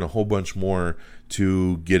Whitaker, and a whole bunch more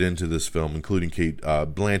to get into this film, including Kate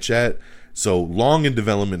Blanchett. So long in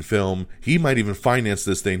development film. He might even finance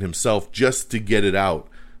this thing himself just to get it out.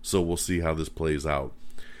 So we'll see how this plays out.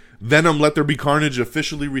 Venom Let There Be Carnage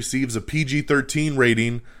officially receives a PG-13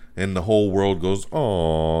 rating, and the whole world goes,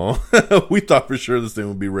 "Aww." We thought for sure this thing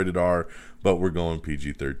would be rated R, but we're going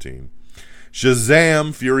PG-13.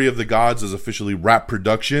 Shazam! Fury of the Gods is officially wrapped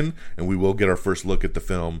production, and we will get our first look at the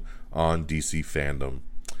film on DC Fandom.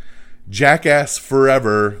 Jackass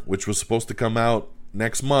Forever, which was supposed to come out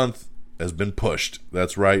next month, has been pushed.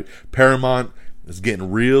 That's right. Paramount is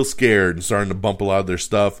getting real scared and starting to bump a lot of their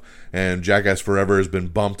stuff, and Jackass Forever has been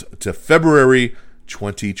bumped to February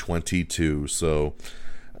 2022. So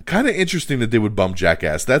kind of interesting that they would bump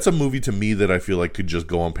Jackass. That's a movie to me that I feel like could just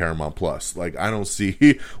go on Paramount Plus. Like, I don't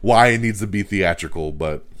see why it needs to be theatrical,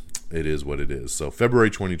 but it is what it is. So February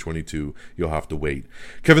 2022, you'll have to wait.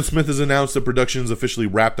 Kevin Smith has announced that production is officially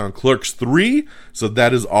wrapped on Clerks 3, so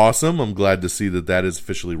that is awesome. I'm glad to see that that is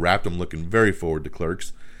officially wrapped. I'm looking very forward to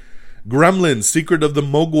Clerks. Gremlins, Secret of the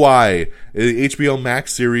Mogwai, HBO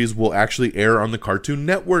Max series will actually air on the Cartoon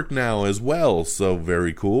Network now as well, so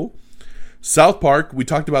very cool. South Park, we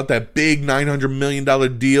talked about that big $900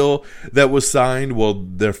 million deal that was signed. Well,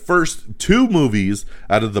 their first 2 movies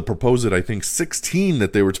out of the proposed, I think, 16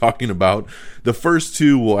 that they were talking about, the first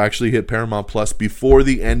 2 will actually hit Paramount Plus before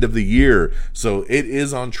the end of the year. So it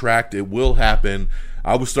is on track. It will happen.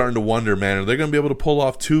 I was starting to wonder, man, are they going to be able to pull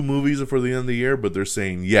off 2 movies before the end of the year? But they're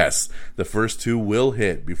saying yes, the first 2 will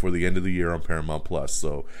hit before the end of the year on Paramount Plus.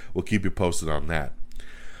 So we'll keep you posted on that.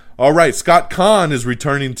 All right, Scott Caan is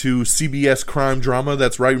returning to CBS crime drama.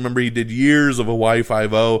 That's right. Remember, he did years of Hawaii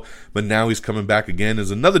Five-0, but now he's coming back again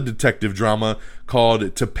as another detective drama called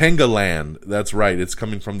Topanga Land. That's right. It's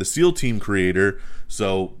coming from the SEAL Team creator.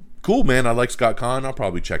 So, cool, man. I like Scott Caan. I'll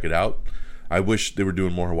probably check it out. I wish they were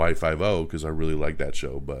doing more Hawaii Five-0 because I really like that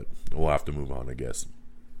show, but we'll have to move on, I guess.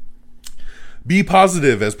 Be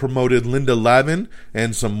Positive has promoted Linda Lavin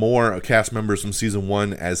and some more cast members from Season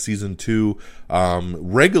 1 as Season 2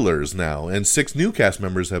 regulars now. And 6 new cast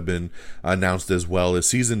members have been announced as well, as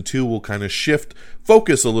Season 2 will kind of shift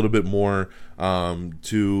focus a little bit more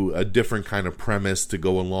to a different kind of premise to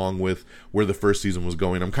go along with where the first season was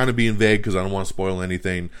going. I'm kind of being vague because I don't want to spoil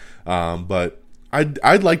anything, but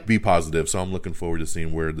I'd like Be Positive, so I'm looking forward to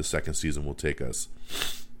seeing where the second season will take us.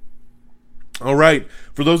 All right,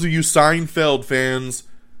 for those of you Seinfeld fans,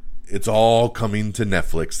 it's all coming to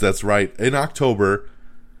Netflix. That's right. In October,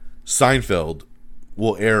 Seinfeld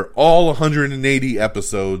will air all 180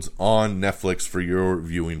 episodes on Netflix for your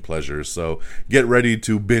viewing pleasure. So get ready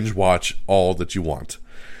to binge watch all that you want.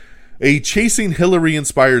 A Chasing Hillary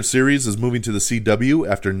inspired series is moving to the CW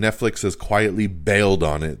after Netflix has quietly bailed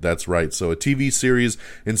on it. That's right. So a TV series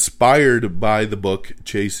inspired by the book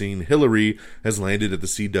Chasing Hillary has landed at the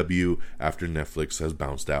CW after Netflix has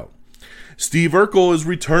bounced out. Steve Urkel is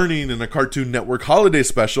returning in a Cartoon Network holiday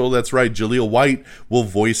special. That's right. Jaleel White will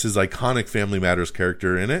voice his iconic Family Matters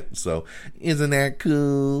character in it. So isn't that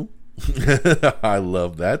cool? I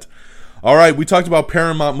love that. All right, we talked about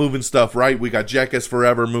Paramount moving stuff, right? We got Jackass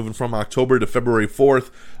Forever moving from October to February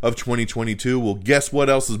 4th of 2022. Well, guess what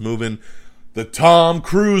else is moving? The Tom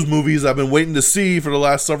Cruise movies I've been waiting to see for the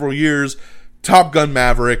last several years. Top Gun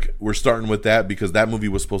Maverick, we're starting with that because that movie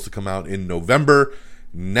was supposed to come out in November.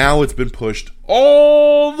 Now it's been pushed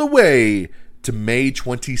all the way to May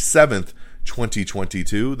 27th,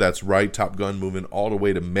 2022. That's right, Top Gun moving all the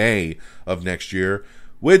way to May of next year,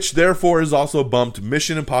 which therefore has also bumped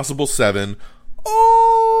Mission Impossible 7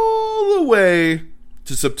 all the way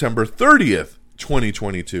to September 30th,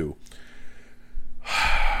 2022.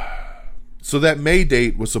 So that May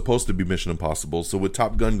date was supposed to be Mission Impossible. So with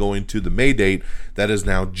Top Gun going to the May date, that is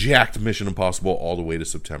now jacked Mission Impossible all the way to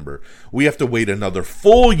September. We have to wait another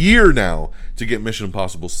full year now to get Mission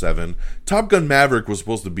Impossible 7. Top Gun Maverick was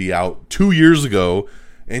supposed to be out 2 years ago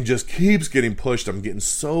and just keeps getting pushed. I'm getting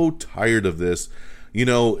so tired of this. You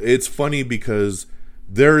know, it's funny because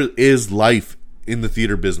there is life in the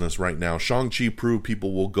theater business right now. Shang-Chi proved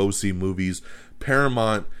people will go see movies.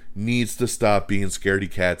 Paramount needs to stop being scaredy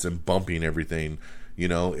cats and bumping everything. You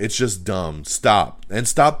know, it's just dumb. Stop. And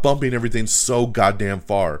stop bumping everything so goddamn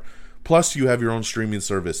far. Plus, you have your own streaming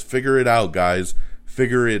service. Figure it out, guys.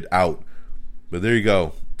 Figure it out. But there you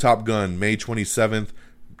go. Top Gun, May 27th,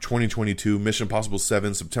 2022. Mission Impossible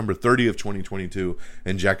 7, September 30th, 2022.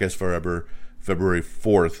 And Jackass Forever, February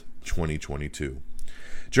 4th, 2022.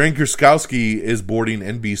 Jane Krakowski is boarding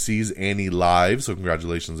NBC's Annie Live, so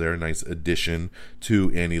congratulations there. Nice addition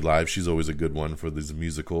to Annie Live. She's always a good one for these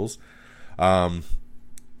musicals.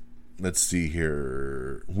 Let's see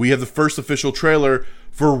here. We have the first official trailer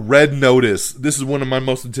for Red Notice. This is one of my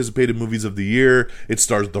most anticipated movies of the year. It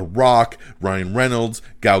stars The Rock, Ryan Reynolds,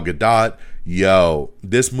 Gal Gadot. Yo,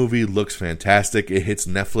 this movie looks fantastic. It hits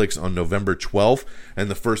Netflix on November 12th, and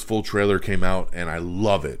the first full trailer came out, and I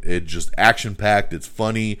love it. It's just action-packed. It's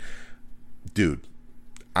funny. Dude,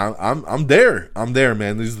 I'm there. I'm there,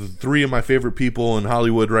 man. These are the three of my favorite people in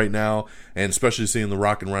Hollywood right now, and especially seeing The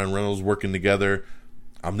Rock and Ryan Reynolds working together.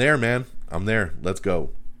 I'm there, man. I'm there. Let's go.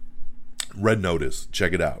 Red Notice.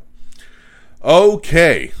 Check it out.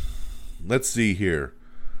 Okay. Let's see here.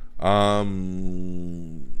 I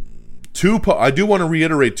do want to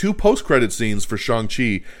reiterate 2 post-credit scenes for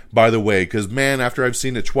Shang-Chi, by the way, because, man, after I've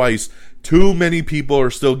seen it twice, too many people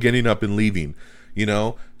are still getting up and leaving. You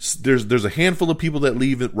know, there's a handful of people that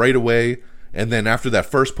leave it right away, and then after that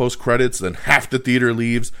first post-credits, then half the theater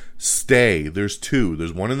leaves. Stay. There's 2.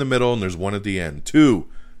 There's one in the middle, and there's one at the end. 2.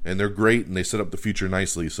 And they're great, and they set up the future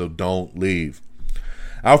nicely, so don't leave.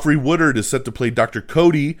 Alfre Woodard is set to play Dr.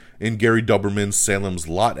 Cody in Gary Doberman's Salem's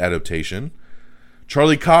Lot adaptation.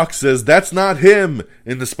 Charlie Cox says that's not him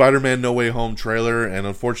in the Spider-Man No Way Home trailer, and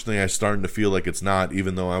unfortunately I'm starting to feel like it's not,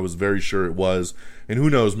 even though I was very sure it was. And who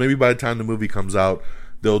knows, maybe by the time the movie comes out,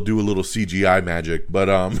 they'll do a little CGI magic. But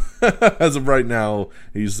as of right now,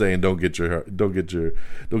 he's saying don't get your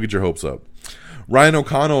hopes up. Ryan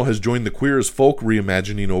O'Connell has joined the Queer as Folk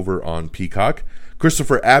reimagining over on Peacock.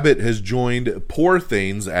 Christopher Abbott has joined Poor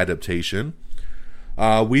Things adaptation.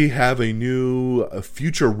 We have a new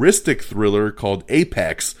futuristic thriller called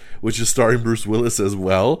Apex, which is starring Bruce Willis as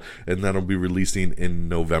well, and that'll be releasing in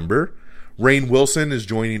November. Rainn Wilson is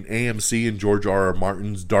joining AMC in George R.R.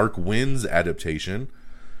 Martin's Dark Winds adaptation.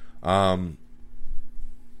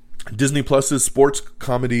 Disney Plus's sports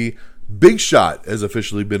comedy Big Shot has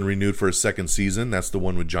officially been renewed for a second season. That's the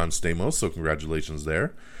one with John Stamos, so congratulations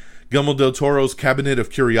there. Guillermo del Toro's Cabinet of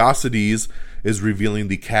Curiosities is revealing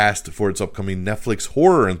the cast for its upcoming Netflix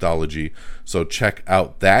horror anthology, so check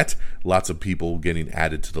out that. Lots of people getting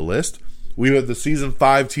added to the list. We have the Season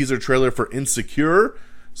 5 teaser trailer for Insecure,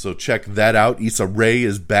 so check that out. Issa Rae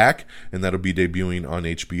is back, and that'll be debuting on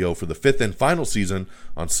HBO for the 5th and final season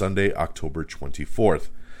on Sunday, October 24th.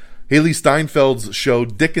 Haley Steinfeld's show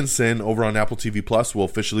Dickinson over on Apple TV Plus will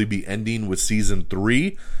officially be ending with Season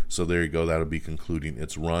 3. So there you go. That'll be concluding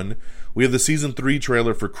its run. We have the Season 3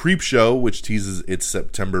 trailer for Creepshow, which teases its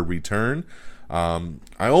September return. I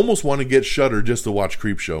almost want to get Shudder just to watch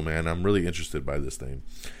Creepshow, man. I'm really interested by this thing.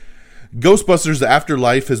 Ghostbusters The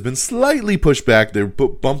Afterlife has been slightly pushed back. They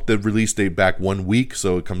bumped the release date back 1 week,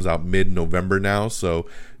 so it comes out mid-November now. So,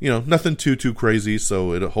 nothing too crazy,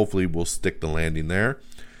 so it hopefully will stick the landing there.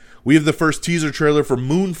 We have the first teaser trailer for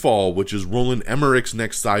Moonfall, which is Roland Emmerich's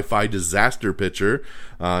next sci-fi disaster picture.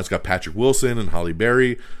 It's got Patrick Wilson and Halle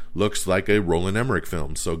Berry. Looks like a Roland Emmerich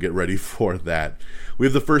film, so get ready for that. We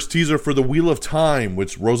have the first teaser for The Wheel of Time,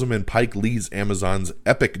 which Rosamund Pike leads Amazon's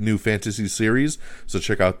epic new fantasy series, so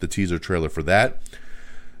check out the teaser trailer for that.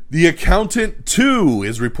 The Accountant 2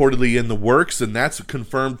 is reportedly in the works, and that's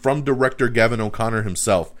confirmed from director Gavin O'Connor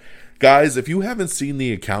himself. Guys, if you haven't seen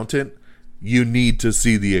The Accountant, you need to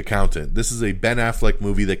see The Accountant. This is a Ben Affleck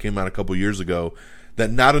movie that came out a couple years ago that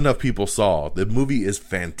not enough people saw. The movie is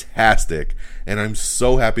fantastic, and I'm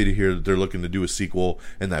so happy to hear that they're looking to do a sequel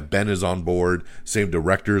and that Ben is on board, same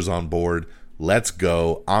director is on board. Let's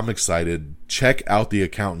go. I'm excited. Check out The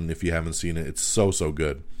Accountant if you haven't seen it. It's so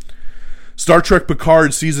good. Star Trek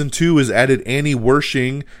Picard Season 2 has added Annie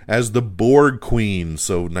Wersching as the Borg Queen,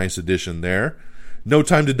 so nice addition there. No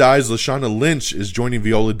Time to Die's Lashana Lynch is joining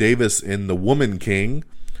Viola Davis in The Woman King.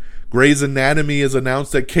 Grey's Anatomy has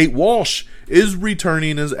announced that Kate Walsh is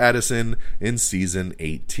returning as Addison in Season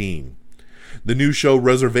 18. The new show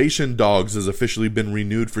Reservation Dogs has officially been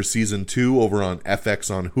renewed for Season 2 over on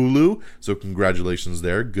FX on Hulu, so congratulations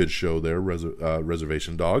there. Good show there,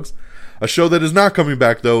 Reservation Dogs. A show that is not coming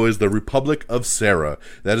back, though, is The Republic of Sarah.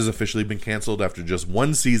 That has officially been canceled after just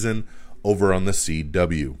one season over on the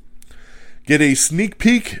CW. Get a sneak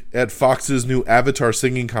peek at Fox's new Avatar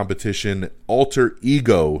singing competition, Alter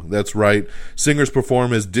Ego. That's right. Singers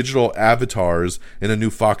perform as digital avatars in a new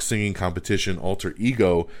Fox singing competition, Alter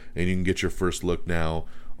Ego, and you can get your first look now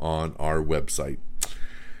on our website.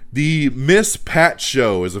 The Miss Pat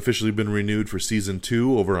Show has officially been renewed for Season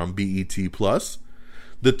 2 over on BET+.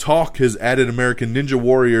 The Talk has added American Ninja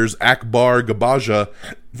Warriors Akbar Gabaja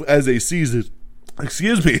as a Season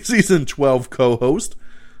 12 co-host.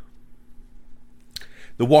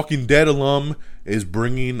 The Walking Dead alum is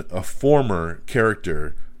bringing a former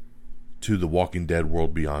character to the Walking Dead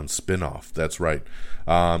World Beyond spinoff. That's right.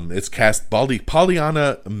 It's cast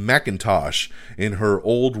Pollyanna McIntosh in her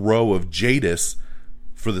old role of Jadis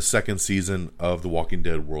for the second season of The Walking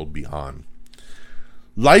Dead World Beyond.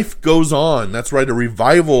 Life Goes On. That's right. A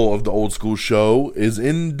revival of the old school show is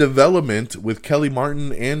in development with Kelly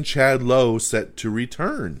Martin and Chad Lowe set to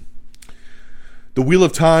return. The Wheel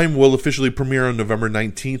of Time will officially premiere on November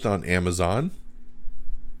 19th on Amazon.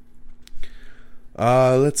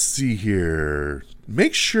 Let's see here.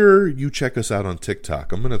 Make sure you check us out on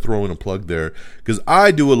TikTok. I'm going to throw in a plug there because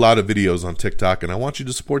I do a lot of videos on TikTok and I want you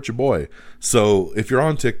to support your boy. So if you're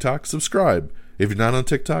on TikTok, subscribe. If you're not on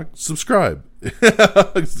TikTok, subscribe.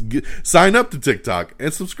 Sign up to TikTok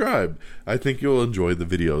and subscribe. I think you'll enjoy the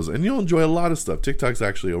videos and you'll enjoy a lot of stuff. TikTok's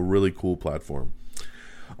actually a really cool platform.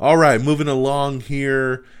 All right, moving along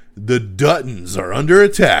here. The Duttons are under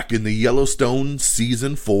attack in the Yellowstone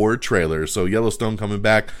Season 4 trailer. So Yellowstone coming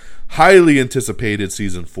back. Highly anticipated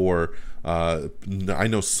Season 4. I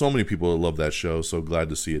know so many people that love that show, so glad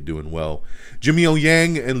to see it doing well. Jimmy O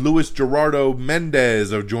Yang and Luis Gerardo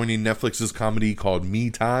Mendez are joining Netflix's comedy called Me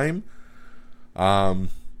Time.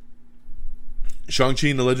 Shang-Chi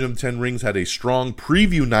and the Legend of the Ten Rings had a strong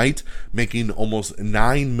preview night, making almost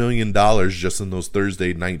 $9 million just in those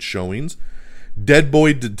Thursday night showings. Dead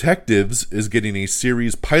Boy Detectives is getting a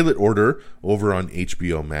series pilot order over on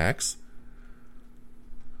HBO Max.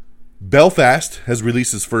 Belfast has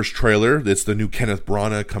released its first trailer. It's the new Kenneth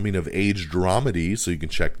Branagh coming-of-age dramedy, so you can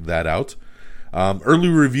check that out. Early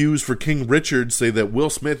reviews for King Richard say that Will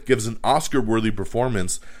Smith gives an Oscar-worthy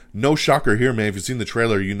performance. No shocker here, man. If you've seen the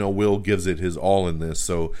trailer, you know Will gives it his all in this.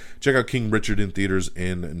 So check out King Richard in theaters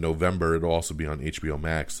in November. It'll also be on HBO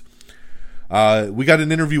Max. We got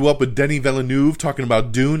an interview up with Denis Villeneuve talking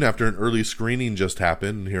about Dune after an early screening just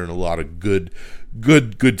happened. Hearing a lot of good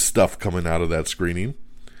stuff coming out of that screening.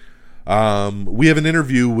 We have an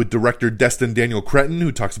interview with director Destin Daniel Cretton,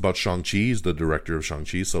 who talks about Shang-Chi. He's the director of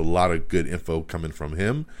Shang-Chi, so a lot of good info coming from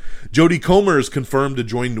him. Jodie Comer is confirmed to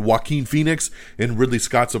join Joaquin Phoenix in Ridley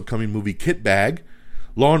Scott's upcoming movie Kit Bag.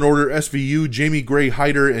 Law & Order SVU, Jamie Gray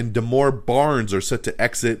Hyder, and Damore Barnes are set to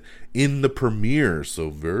exit in the premiere, so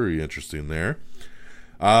very interesting there.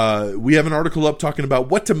 We have an article up talking about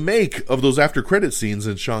what to make of those after-credit scenes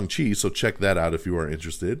in Shang-Chi, so check that out if you are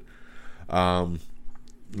interested.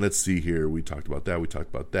 Let's see here. We talked about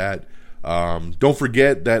that. Don't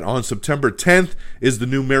forget that on September 10th is the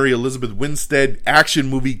new Mary Elizabeth Winstead action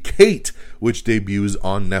movie Kate, which debuts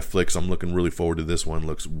on Netflix. I'm looking really forward to this one.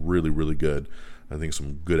 Looks really, really good. I think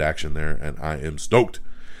some good action there, and I am stoked.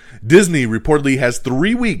 Disney reportedly has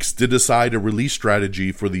 3 weeks to decide a release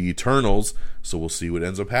strategy for the Eternals, so we'll see what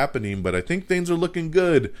ends up happening, but I think things are looking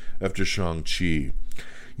good after Shang-Chi.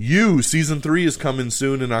 You, Season 3 is coming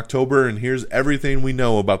soon in October, and here's everything we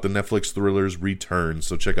know about the Netflix thriller's return,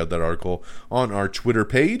 so check out that article on our Twitter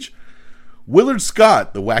page. Willard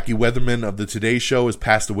Scott, the wacky weatherman of the Today Show, has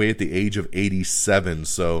passed away at the age of 87,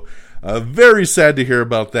 so very sad to hear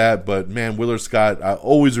about that, but man, Willard Scott, I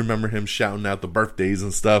always remember him shouting out the birthdays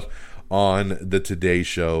and stuff on the Today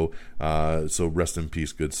Show, so rest in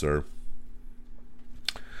peace, good sir.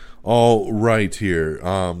 All right here,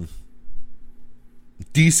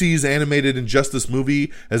 DC's animated Injustice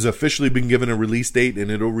movie has officially been given a release date, and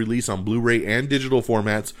it'll release on Blu-ray and digital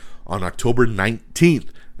formats on October 19th.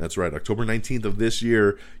 That's right, October 19th of this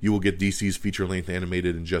year, you will get DC's feature-length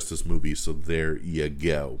animated Injustice movie, so there you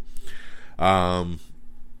go.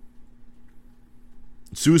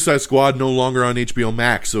 Suicide Squad no longer on HBO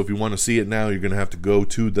Max, so if you want to see it now, you're going to have to go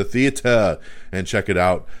to the theater and check it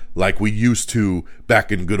out like we used to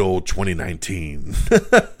back in good old 2019.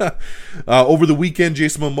 Over the weekend,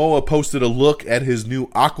 Jason Momoa posted a look at his new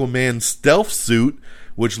Aquaman stealth suit,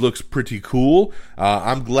 which looks pretty cool.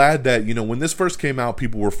 I'm glad that, when this first came out,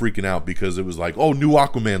 people were freaking out because it was like, oh, new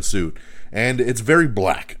Aquaman suit. And it's very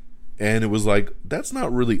black. And it was like, that's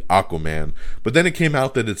not really Aquaman. But then it came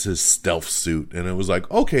out that it's his stealth suit. And it was like,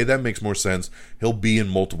 okay, that makes more sense. He'll be in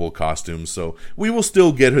multiple costumes. So we will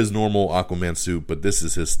still get his normal Aquaman suit, but this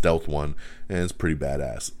is his stealth one. And it's pretty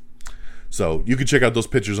badass. So you can check out those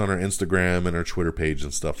pictures on our Instagram and our Twitter page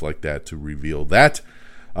and stuff like that to reveal that.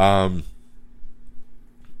 All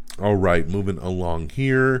right, moving along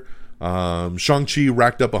here. Shang-Chi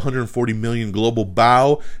racked up 140 million global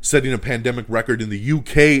bow, setting a pandemic record in the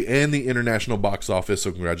UK and the international box office,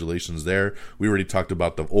 so congratulations there. We already talked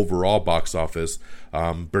about the overall box office,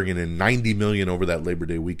 bringing in 90 million over that Labor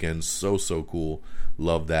Day weekend. So cool.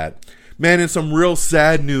 Love that. Man, in some real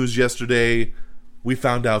sad news yesterday, we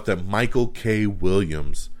found out that Michael K.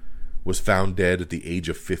 Williams was found dead at the age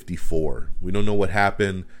of 54. We don't know what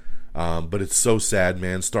happened. But it's so sad,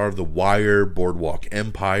 man. Star of The Wire, Boardwalk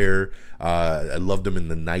Empire. I loved him in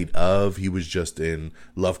The Night Of. He was just in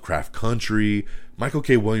Lovecraft Country. Michael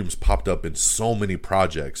K. Williams popped up in so many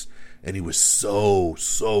projects, and he was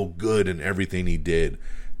so good in everything he did.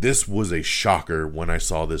 This was a shocker when I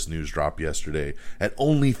saw this news drop yesterday. At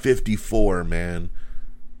only 54, man.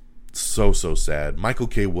 So sad. Michael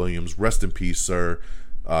K. Williams, rest in peace, sir.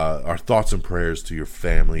 Our thoughts and prayers to your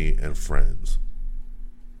family and friends.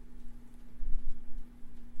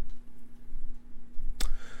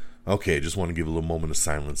 Okay, just want to give a little moment of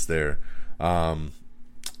silence there.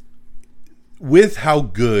 With how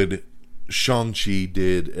good Shang-Chi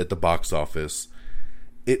did at the box office,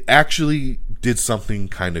 it actually did something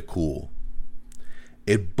kind of cool.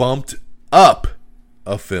 It bumped up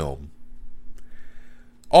a film.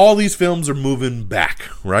 All these films are moving back,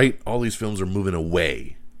 right? All these films are moving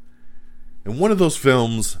away. And one of those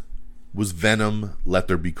films was Venom, Let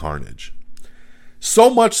There Be Carnage.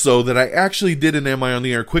 So much so that I actually did an Am I on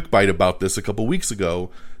the Air quick bite about this a couple weeks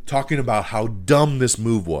ago, talking about how dumb this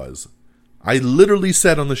move was. I literally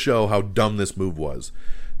said on the show how dumb this move was.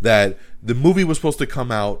 That the movie was supposed to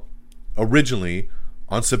come out originally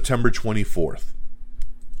on September 24th.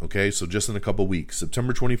 Okay, so just in a couple weeks,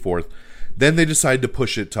 September 24th. Then they decided to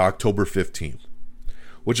push it to October 15th,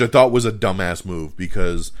 which I thought was a dumbass move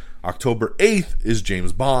because October 8th is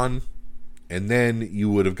James Bond, and then you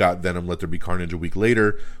would have got Venom Let There Be Carnage a week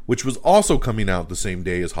later, which was also coming out the same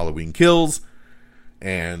day as Halloween Kills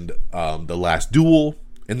and The Last Duel,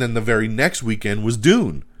 and then the very next weekend was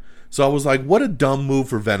Dune. So I was like, what a dumb move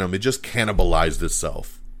for Venom. It just cannibalized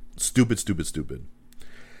itself. Stupid, stupid, stupid.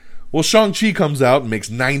 Well, Shang-Chi comes out and makes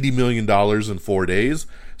 $90 million in 4 days.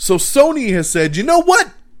 So Sony has said, you know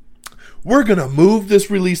what? We're going to move this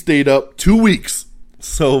release date up 2 weeks.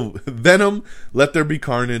 So Venom, Let There Be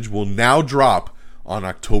Carnage will now drop on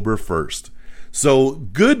October 1st. So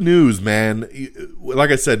good news, man. Like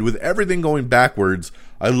I said, with everything going backwards,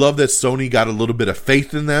 I love that Sony got a little bit of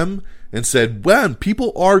faith in them and said, well,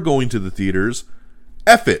 people are going to the theaters.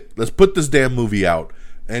 F it. Let's put this damn movie out.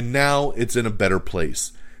 And now it's in a better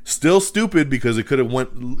place. Still stupid because it could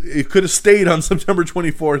have stayed on September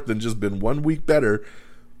 24th and just been 1 week better.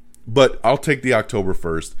 But I'll take the October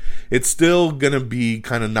 1st. It's still going to be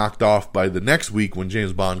kind of knocked off by the next week when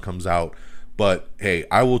James Bond comes out. But hey,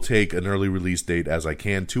 I will take an early release date as I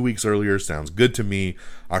can. 2 weeks earlier sounds good to me.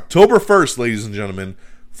 October 1st, ladies and gentlemen,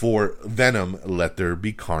 for Venom, Let There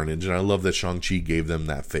Be Carnage. And I love that Shang-Chi gave them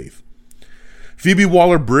that faith. Phoebe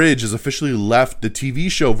Waller-Bridge has officially left the TV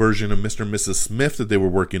show version of Mr. and Mrs. Smith that they were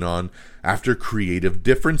working on after creative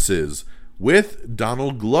differences with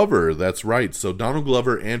Donald Glover. That's right. So Donald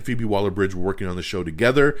Glover and Phoebe Waller-Bridge were working on the show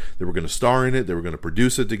together. They were going to star in it. They were going to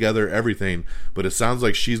produce it together, everything. But it sounds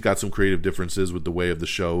like she's got some creative differences with the way of the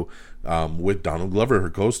show with Donald Glover, her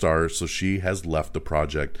co-star. So she has left the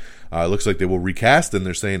project. It looks like they will recast, and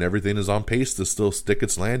they're saying everything is on pace to still stick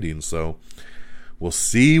its landing. So we'll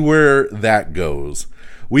see where that goes.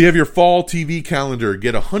 We have your fall TV calendar.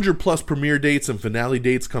 Get 100 plus premiere dates and finale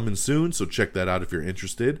dates coming soon. So check that out if you're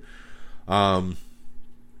interested. Let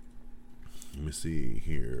me see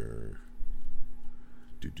here.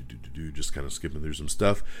 Just kind of skipping through some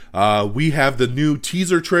stuff. We have the new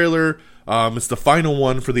teaser trailer. It's the final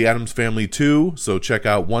one for the Addams Family 2. So check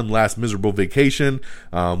out One Last Miserable Vacation,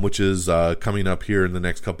 which is coming up here in the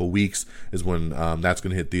next couple weeks, is when that's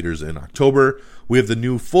going to hit theaters in October. We have the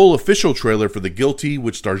new full official trailer for The Guilty,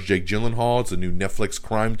 which stars Jake Gyllenhaal. It's a new Netflix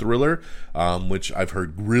crime thriller, which I've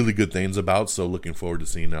heard really good things about. So looking forward to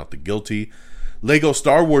seeing out The Guilty. Lego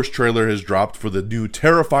Star Wars trailer has dropped for the new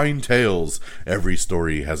Terrifying Tales. Every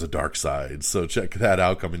story has a dark side. So check that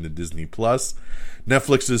out, coming to Disney+.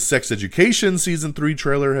 Netflix's Sex Education Season 3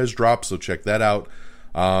 trailer has dropped, so check that out.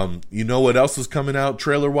 You know what else is coming out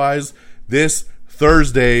trailer-wise? This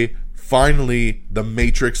Thursday, finally, The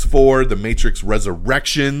Matrix 4, The Matrix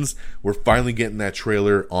Resurrections. We're finally getting that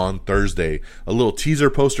trailer on Thursday. A little teaser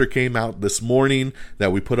poster came out this morning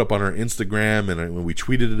that we put up on our Instagram, and we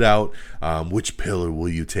tweeted it out. Which pillar will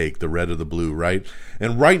you take, the red or the blue, right?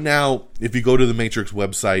 And right now, if you go to the Matrix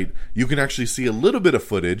website, you can actually see a little bit of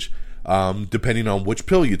footage, depending on which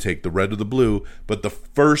pill you take, the red or the blue. But the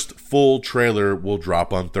first full trailer will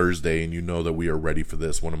drop on Thursday, and you know that we are ready for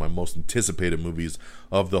this. One of my most anticipated movies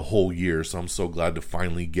of the whole year, so I'm so glad to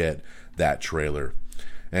finally get that trailer.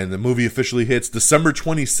 And the movie officially hits December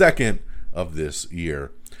 22nd of this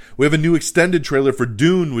year. We have a new extended trailer for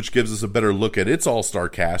Dune, which gives us a better look at its all-star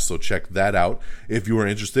cast, so check that out if you are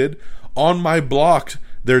interested. On My Block,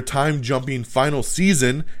 their time-jumping final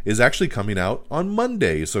season is actually coming out on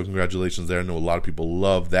Monday, so congratulations there. I know a lot of people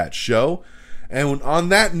love that show. And on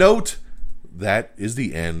that note, that is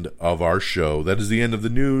the end of our show. That is the end of the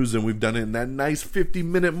news, and we've done it in that nice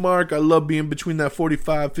 50-minute mark. I love being between that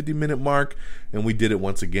 45, 50-minute mark, and we did it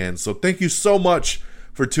once again. So thank you so much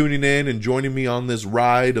for tuning in and joining me on this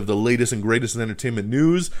ride of the latest and greatest in entertainment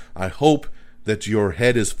news. I hope that your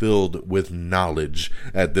head is filled with knowledge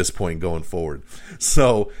at this point going forward.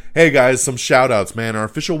 So, hey guys, some shout outs, man. Our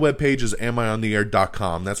official webpage is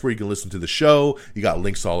amiontheair.com. That's where you can listen to the show. You got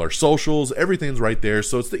links to all our socials. Everything's right there.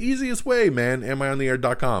 So it's the easiest way, man,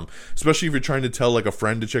 amiontheair.com. Especially if you're trying to tell like a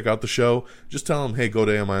friend to check out the show. Just tell them, hey, go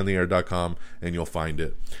to amiontheair.com and you'll find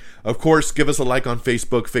it. Of course, give us a like on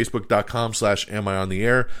Facebook,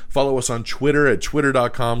 facebook.com/amiontheair. Follow us on Twitter at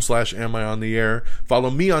twitter.com/amiontheair.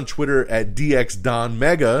 Follow me on Twitter at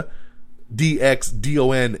DXDonMega,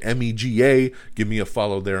 DXDonMega. Give me a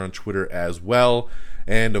follow there on Twitter as well.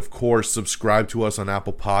 And, of course, subscribe to us on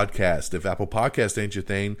Apple Podcast. If Apple Podcast ain't your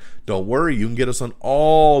thing, don't worry. You can get us on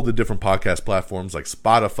all the different podcast platforms like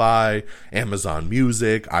Spotify, Amazon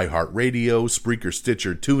Music, iHeartRadio, Spreaker,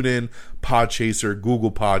 Stitcher, TuneIn, Podchaser,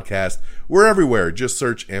 Google Podcast. We're everywhere. Just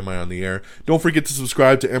search Am I on the Air. Don't forget to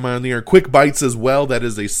subscribe to Am I on the Air Quick Bites as well. That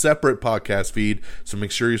is a separate podcast feed, so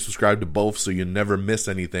make sure you subscribe to both so you never miss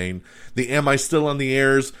anything. The Am I Still on the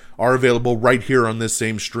Airs are available right here on this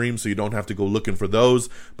same stream, so you don't have to go looking for those.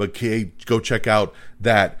 But go check out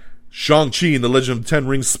that Shang-Chi and the Legend of the Ten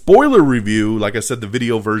Rings spoiler review. Like I said, the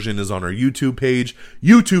video version is on our YouTube page,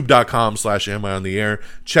 youtube.com/Am I on the Air.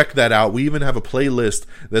 Check that out. We even have a playlist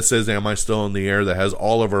that says Am I Still on the Air that has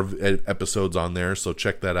all of our episodes on there, so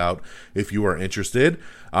check that out if you are interested.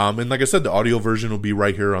 And like I said, the audio version will be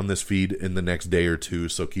right here on this feed in the next day or two,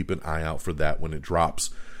 so keep an eye out for that when it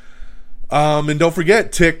drops. And don't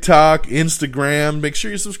forget TikTok, Instagram. Make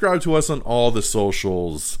sure you subscribe to us on all the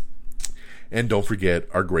socials. And don't forget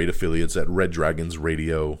our great affiliates at Red Dragons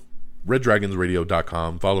Radio,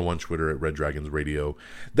 reddragonsradio.com. Follow on Twitter at Red Dragons Radio.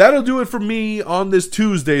 That'll do it for me on this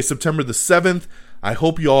Tuesday, September the 7th. I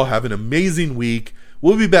hope you all have an amazing week.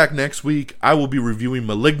 We'll be back next week. I will be reviewing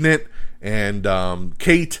Malignant and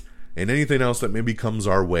Kate and anything else that maybe comes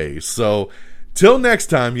our way. So, till next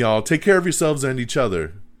time, y'all, take care of yourselves and each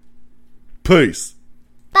other. Peace.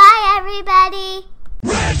 Bye, everybody.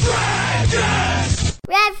 Red Dragons!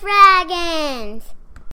 Red Dragons!